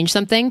need to change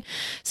something.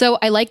 So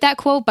I like that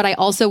quote, but I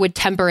also would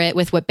temper it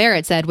with what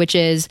Barrett said, which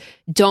is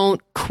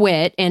don't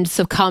quit and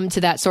succumb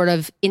to that sort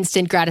of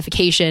instant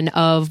gratification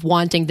of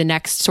wanting the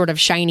next sort of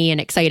shiny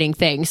and exciting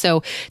thing.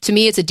 So to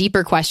me, it's a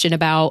deeper question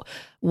about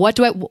what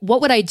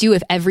would I do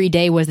if every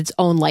day was its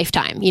own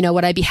lifetime?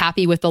 Would I be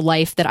happy with the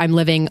life that I'm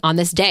living on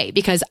this day?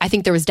 Because I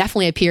think there was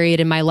definitely a period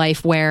in my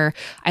life where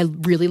I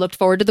really looked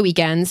forward to the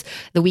weekends.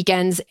 The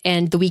weekends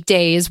and the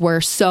weekdays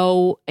were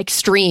so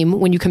extreme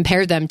when you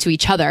compare them to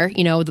each other.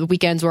 The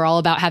weekends were all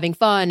about having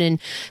fun and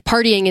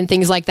partying and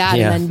things like that.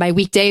 Yeah. And then my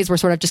weekdays were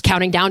sort of just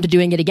counting down to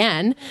doing it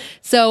again.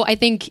 So I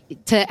think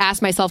to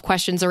ask myself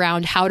questions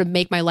around how to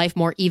make my life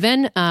more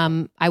even,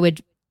 I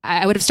would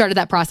have started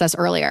that process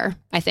earlier,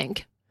 I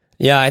think.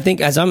 Yeah, I think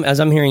as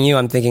I'm hearing you,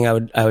 I'm thinking I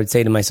would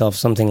say to myself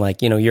something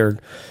like,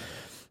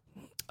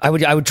 I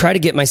would try to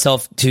get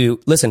myself to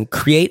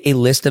create a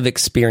list of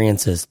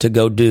experiences to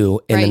go do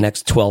in the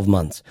next 12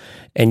 months,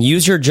 and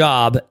use your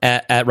job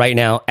at right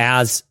now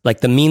as like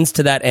the means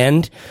to that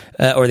end,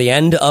 or the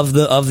end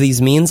of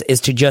these means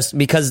is to just,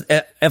 because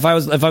if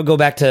I go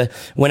back to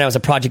when I was a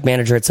project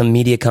manager at some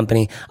media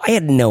company, I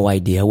had no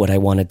idea what I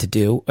wanted to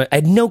do. I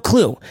had no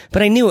clue,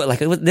 but I knew it, like,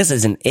 this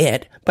isn't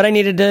it, but I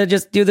needed to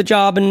just do the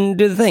job and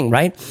do the thing,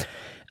 right?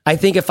 I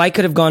think if I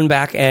could have gone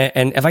back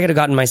and if I could have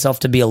gotten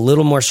myself to be a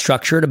little more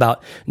structured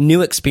about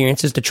new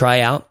experiences to try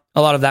out,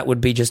 a lot of that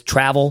would be just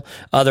travel.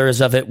 Others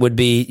of it would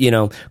be,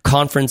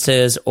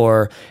 conferences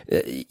or,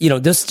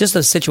 just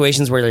those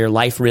situations where your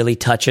life really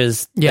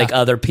touches like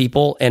other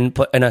people and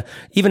put in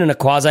even in a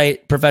quasi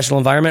professional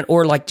environment,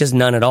 or like just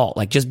none at all.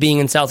 Like just being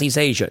in Southeast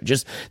Asia,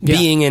 just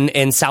being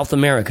in South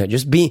America,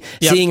 just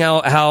seeing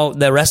how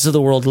the rest of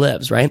the world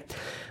lives, right?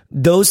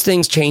 Those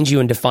things change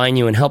you and define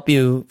you and help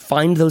you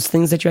find those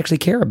things that you actually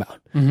care about,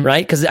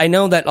 right? Because I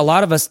know that a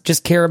lot of us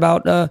just care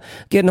about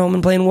getting home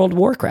and playing World of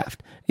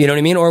Warcraft, you know what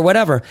I mean, or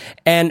whatever.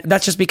 And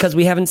that's just because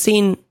we haven't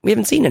seen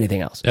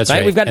anything else. That's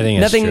right. We've got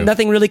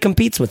nothing really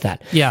competes with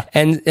that. Yeah.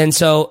 And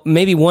so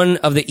maybe one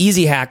of the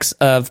easy hacks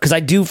because I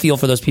do feel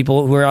for those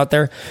people who are out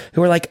there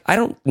who are like, I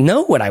don't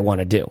know what I want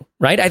to do,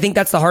 right? I think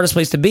that's the hardest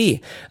place to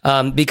be,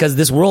 because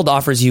this world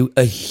offers you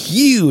a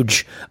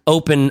huge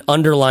open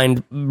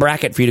underlined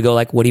bracket for you to go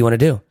like, what do you want to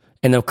do?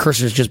 And the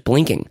cursor's just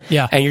blinking.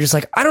 Yeah. And you're just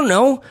like, I don't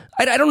know.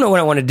 I don't know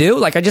what I want to do.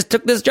 Like, I just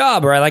took this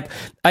job, or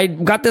I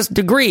got this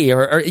degree,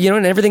 or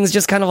and everything's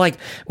just kind of like,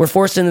 we're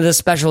forced into this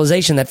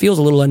specialization that feels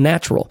a little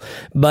unnatural.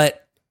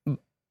 But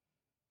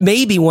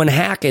maybe one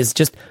hack is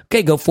just,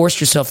 okay, go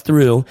force yourself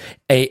through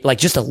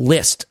just a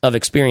list of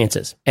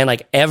experiences. And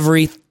like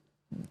every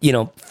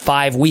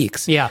 5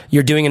 weeks,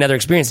 you're doing another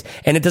experience,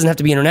 and it doesn't have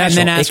to be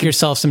international. And then ask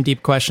yourself some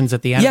deep questions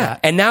at the end of that.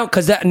 And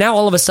now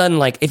all of a sudden,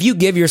 like, if you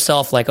give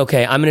yourself like,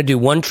 okay, I'm going to do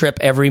one trip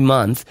every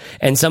month,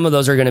 and some of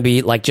those are going to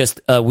be like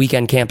just a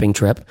weekend camping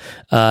trip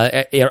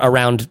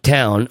around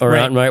town or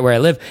around right where I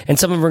live, and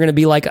some of them are going to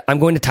be like, I'm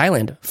going to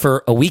Thailand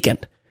for a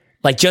weekend.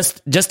 Like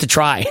just to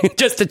try,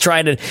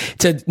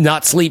 to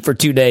not sleep for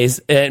 2 days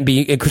and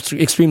be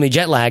extremely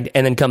jet lagged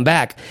and then come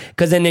back.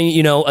 Cause then,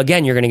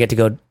 again, you're going to get to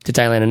go to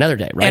Thailand another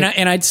day, right?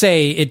 And I'd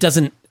say it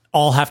doesn't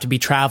all have to be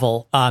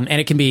travel. And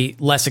it can be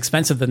less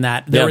expensive than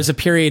that. There was a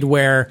period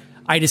where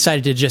I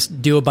decided to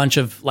just do a bunch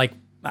of like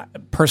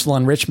personal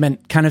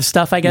enrichment kind of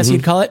stuff, I guess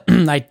you'd call it.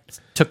 I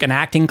took an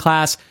acting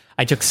class.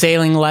 I took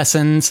sailing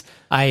lessons.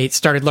 I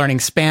started learning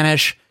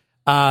Spanish,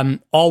 all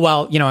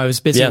while, I was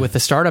busy with the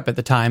startup at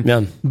the time.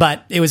 Yeah.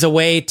 But it was a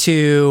way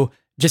to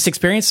just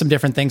experience some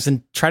different things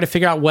and try to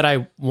figure out what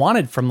I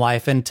wanted from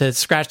life and to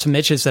scratch some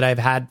itches that I've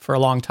had for a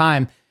long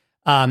time.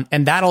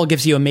 And that all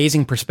gives you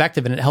amazing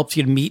perspective, and it helps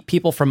you to meet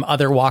people from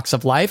other walks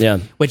of life,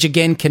 which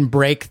again can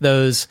break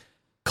those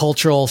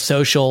cultural,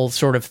 social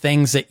sort of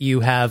things that you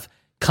have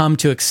come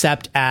to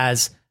accept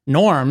as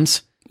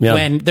norms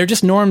when they're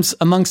just norms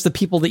amongst the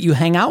people that you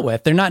hang out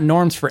with. They're not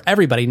norms for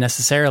everybody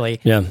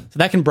necessarily. So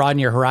that can broaden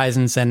your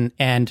horizons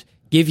and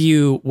give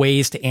you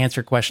ways to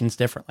answer questions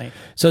differently.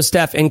 So,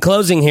 Steph, in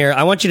closing here,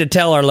 I want you to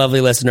tell our lovely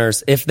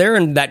listeners, if they're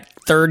in that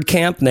third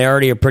camp and they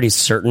already are pretty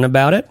certain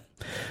about it,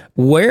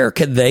 where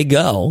could they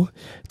go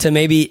to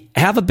maybe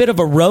have a bit of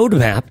a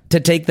roadmap to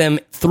take them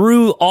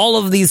through all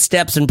of these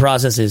steps and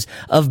processes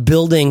of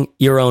building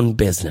your own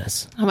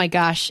business? Oh my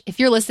gosh. If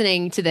you're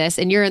listening to this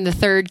and you're in the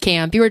third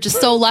camp, you are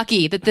just so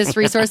lucky that this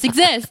resource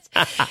exists.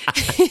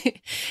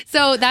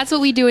 So that's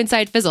what we do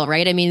inside Fizzle,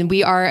 right? I mean,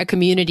 we are a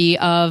community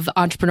of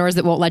entrepreneurs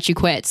that won't let you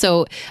quit.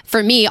 So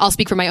for me, I'll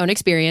speak from my own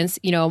experience.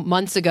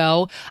 Months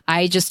ago,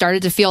 I just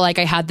started to feel like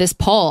I had this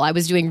pull. I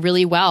was doing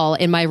really well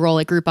in my role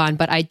at Groupon,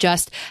 but I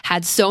just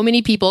had so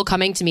many people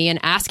coming to me and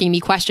asking me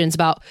questions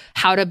about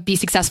how to be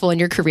successful in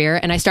your career.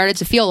 And I started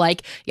to feel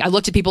like I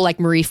looked at people like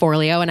Marie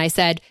Forleo and I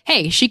said,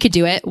 hey, she could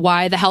do it.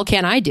 Why the hell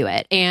can't I do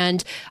it?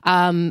 And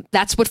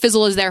that's what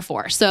Fizzle is there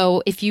for.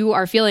 So if you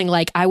are feeling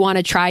like I want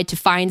to try to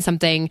find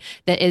something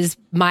that is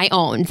my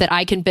own, that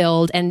I can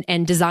build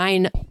and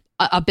design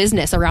a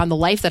business around the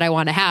life that I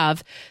want to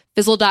have,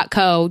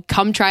 Fizzle.co,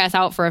 come try us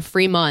out for a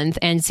free month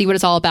and see what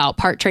it's all about.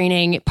 Part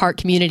training, part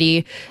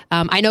community.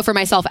 I know for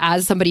myself,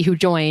 as somebody who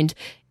joined,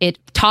 it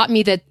taught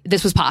me that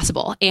this was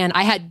possible. And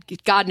I had,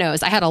 God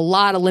knows, I had a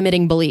lot of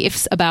limiting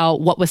beliefs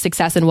about what was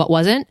success and what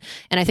wasn't.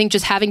 And I think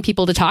just having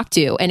people to talk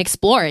to and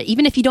explore it,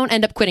 even if you don't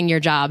end up quitting your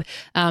job,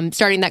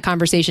 starting that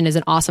conversation is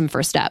an awesome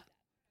first step.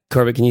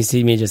 Corbett, can you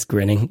see me just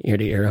grinning ear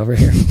to ear over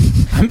here?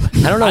 I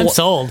don't know. I'm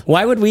sold.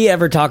 Why would we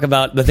ever talk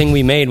about the thing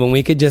we made when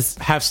we could just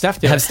have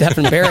Steph do it? Have Steph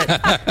and Barrett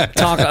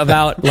talk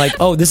about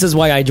this is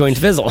why I joined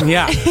Fizzle.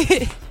 Yeah.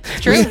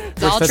 True.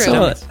 It's all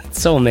true.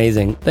 It's so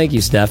amazing. Thank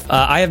you, Steph.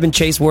 I have been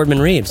Chase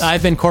Wardman-Reeves.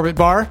 I've been Corbett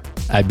Barr.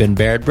 I've been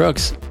Barrett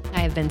Brooks. I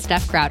have been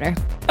Steph Crowder.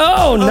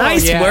 Oh,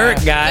 nice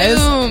work, guys.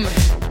 Boom.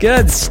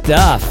 Good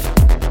stuff.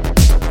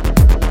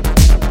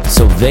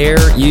 So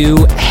there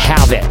you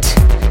have it.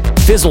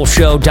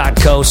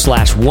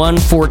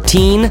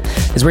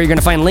 Fizzleshow.co/114 is where you're going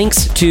to find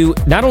links to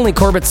not only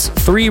Corbett's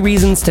 3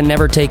 reasons to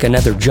never take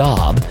another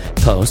job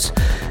post,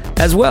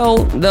 as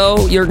well,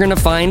 though, you're going to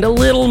find a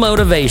little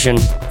motivation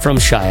from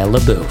Shia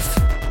LaBeouf.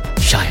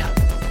 Shia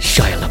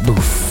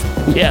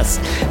LaBeouf. Yes,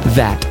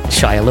 that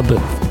Shia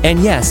LaBeouf.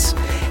 And yes,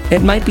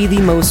 it might be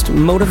the most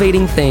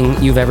motivating thing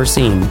you've ever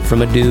seen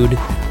from a dude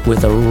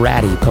with a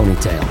ratty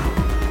ponytail.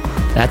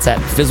 That's at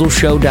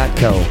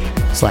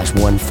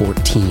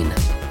fizzleshow.co/114.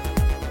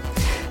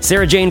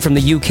 Sarah Jane from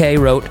the UK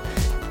wrote,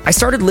 I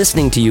started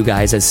listening to you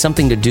guys as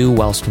something to do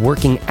whilst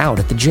working out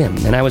at the gym,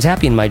 and I was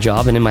happy in my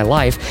job and in my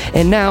life,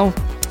 and now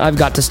I've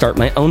got to start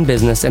my own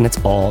business, and it's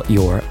all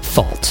your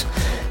fault.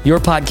 Your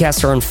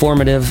podcasts are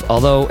informative,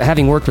 although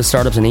having worked with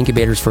startups and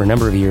incubators for a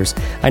number of years,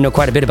 I know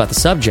quite a bit about the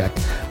subject.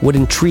 What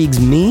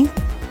intrigues me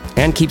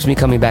and keeps me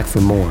coming back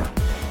for more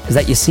is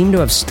that you seem to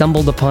have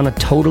stumbled upon a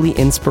totally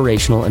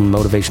inspirational and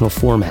motivational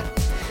format.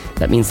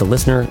 That means the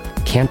listener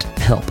can't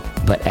help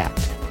but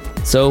act.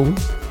 So,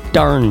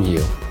 darn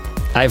you.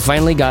 I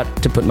finally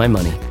got to put my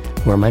money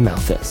where my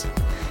mouth is.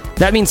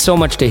 That means so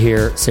much to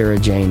hear, Sarah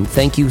Jane.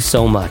 Thank you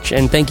so much.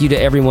 And thank you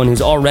to everyone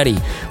who's already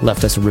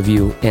left us a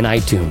review in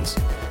iTunes.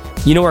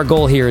 You know our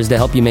goal here is to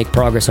help you make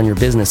progress on your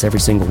business every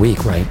single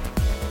week, right?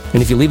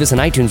 And if you leave us an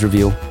iTunes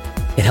review,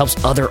 it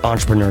helps other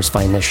entrepreneurs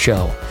find this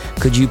show.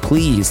 Could you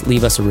please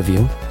leave us a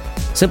review?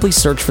 Simply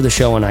search for the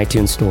show on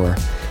iTunes Store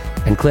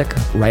and click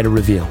Write a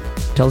Review.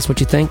 Tell us what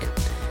you think.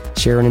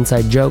 Share an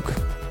inside joke.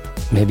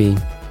 Maybe,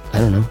 I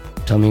don't know,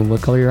 tell me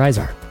what color your eyes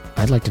are.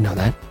 I'd like to know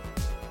that.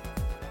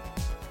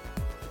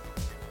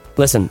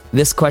 Listen,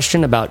 this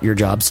question about your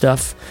job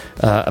stuff,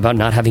 about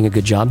not having a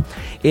good job,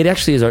 it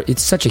actually is,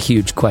 it's such a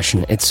huge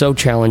question. It's so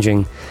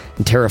challenging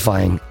and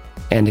terrifying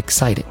and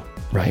exciting,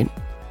 right?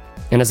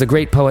 And as the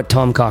great poet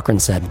Tom Cochrane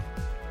said,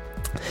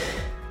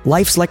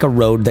 life's like a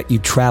road that you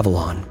travel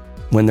on.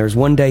 When there's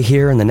one day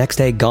here and the next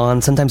day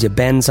gone, sometimes you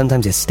bend,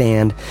 sometimes you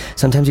stand,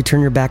 sometimes you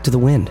turn your back to the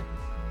wind.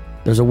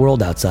 There's a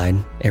world outside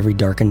every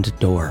darkened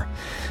door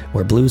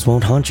where blues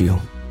won't haunt you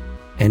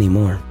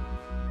anymore.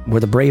 Where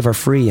the brave are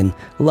free and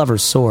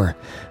lovers soar.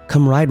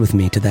 Come ride with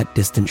me to that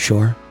distant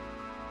shore.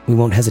 We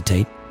won't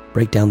hesitate.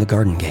 Break down the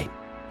garden gate.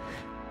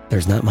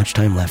 There's not much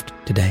time left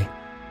today.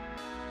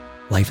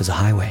 Life is a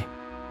highway.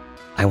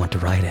 I want to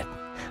ride it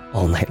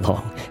all night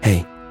long.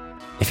 Hey,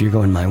 if you're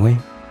going my way,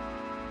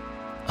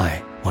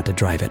 I want to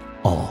drive it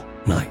all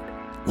night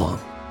long.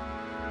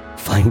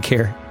 Find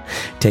care,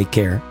 take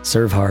care,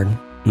 serve hard,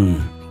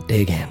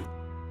 dig in.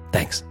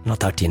 Thanks. And I'll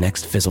talk to you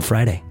next Fizzle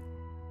Friday.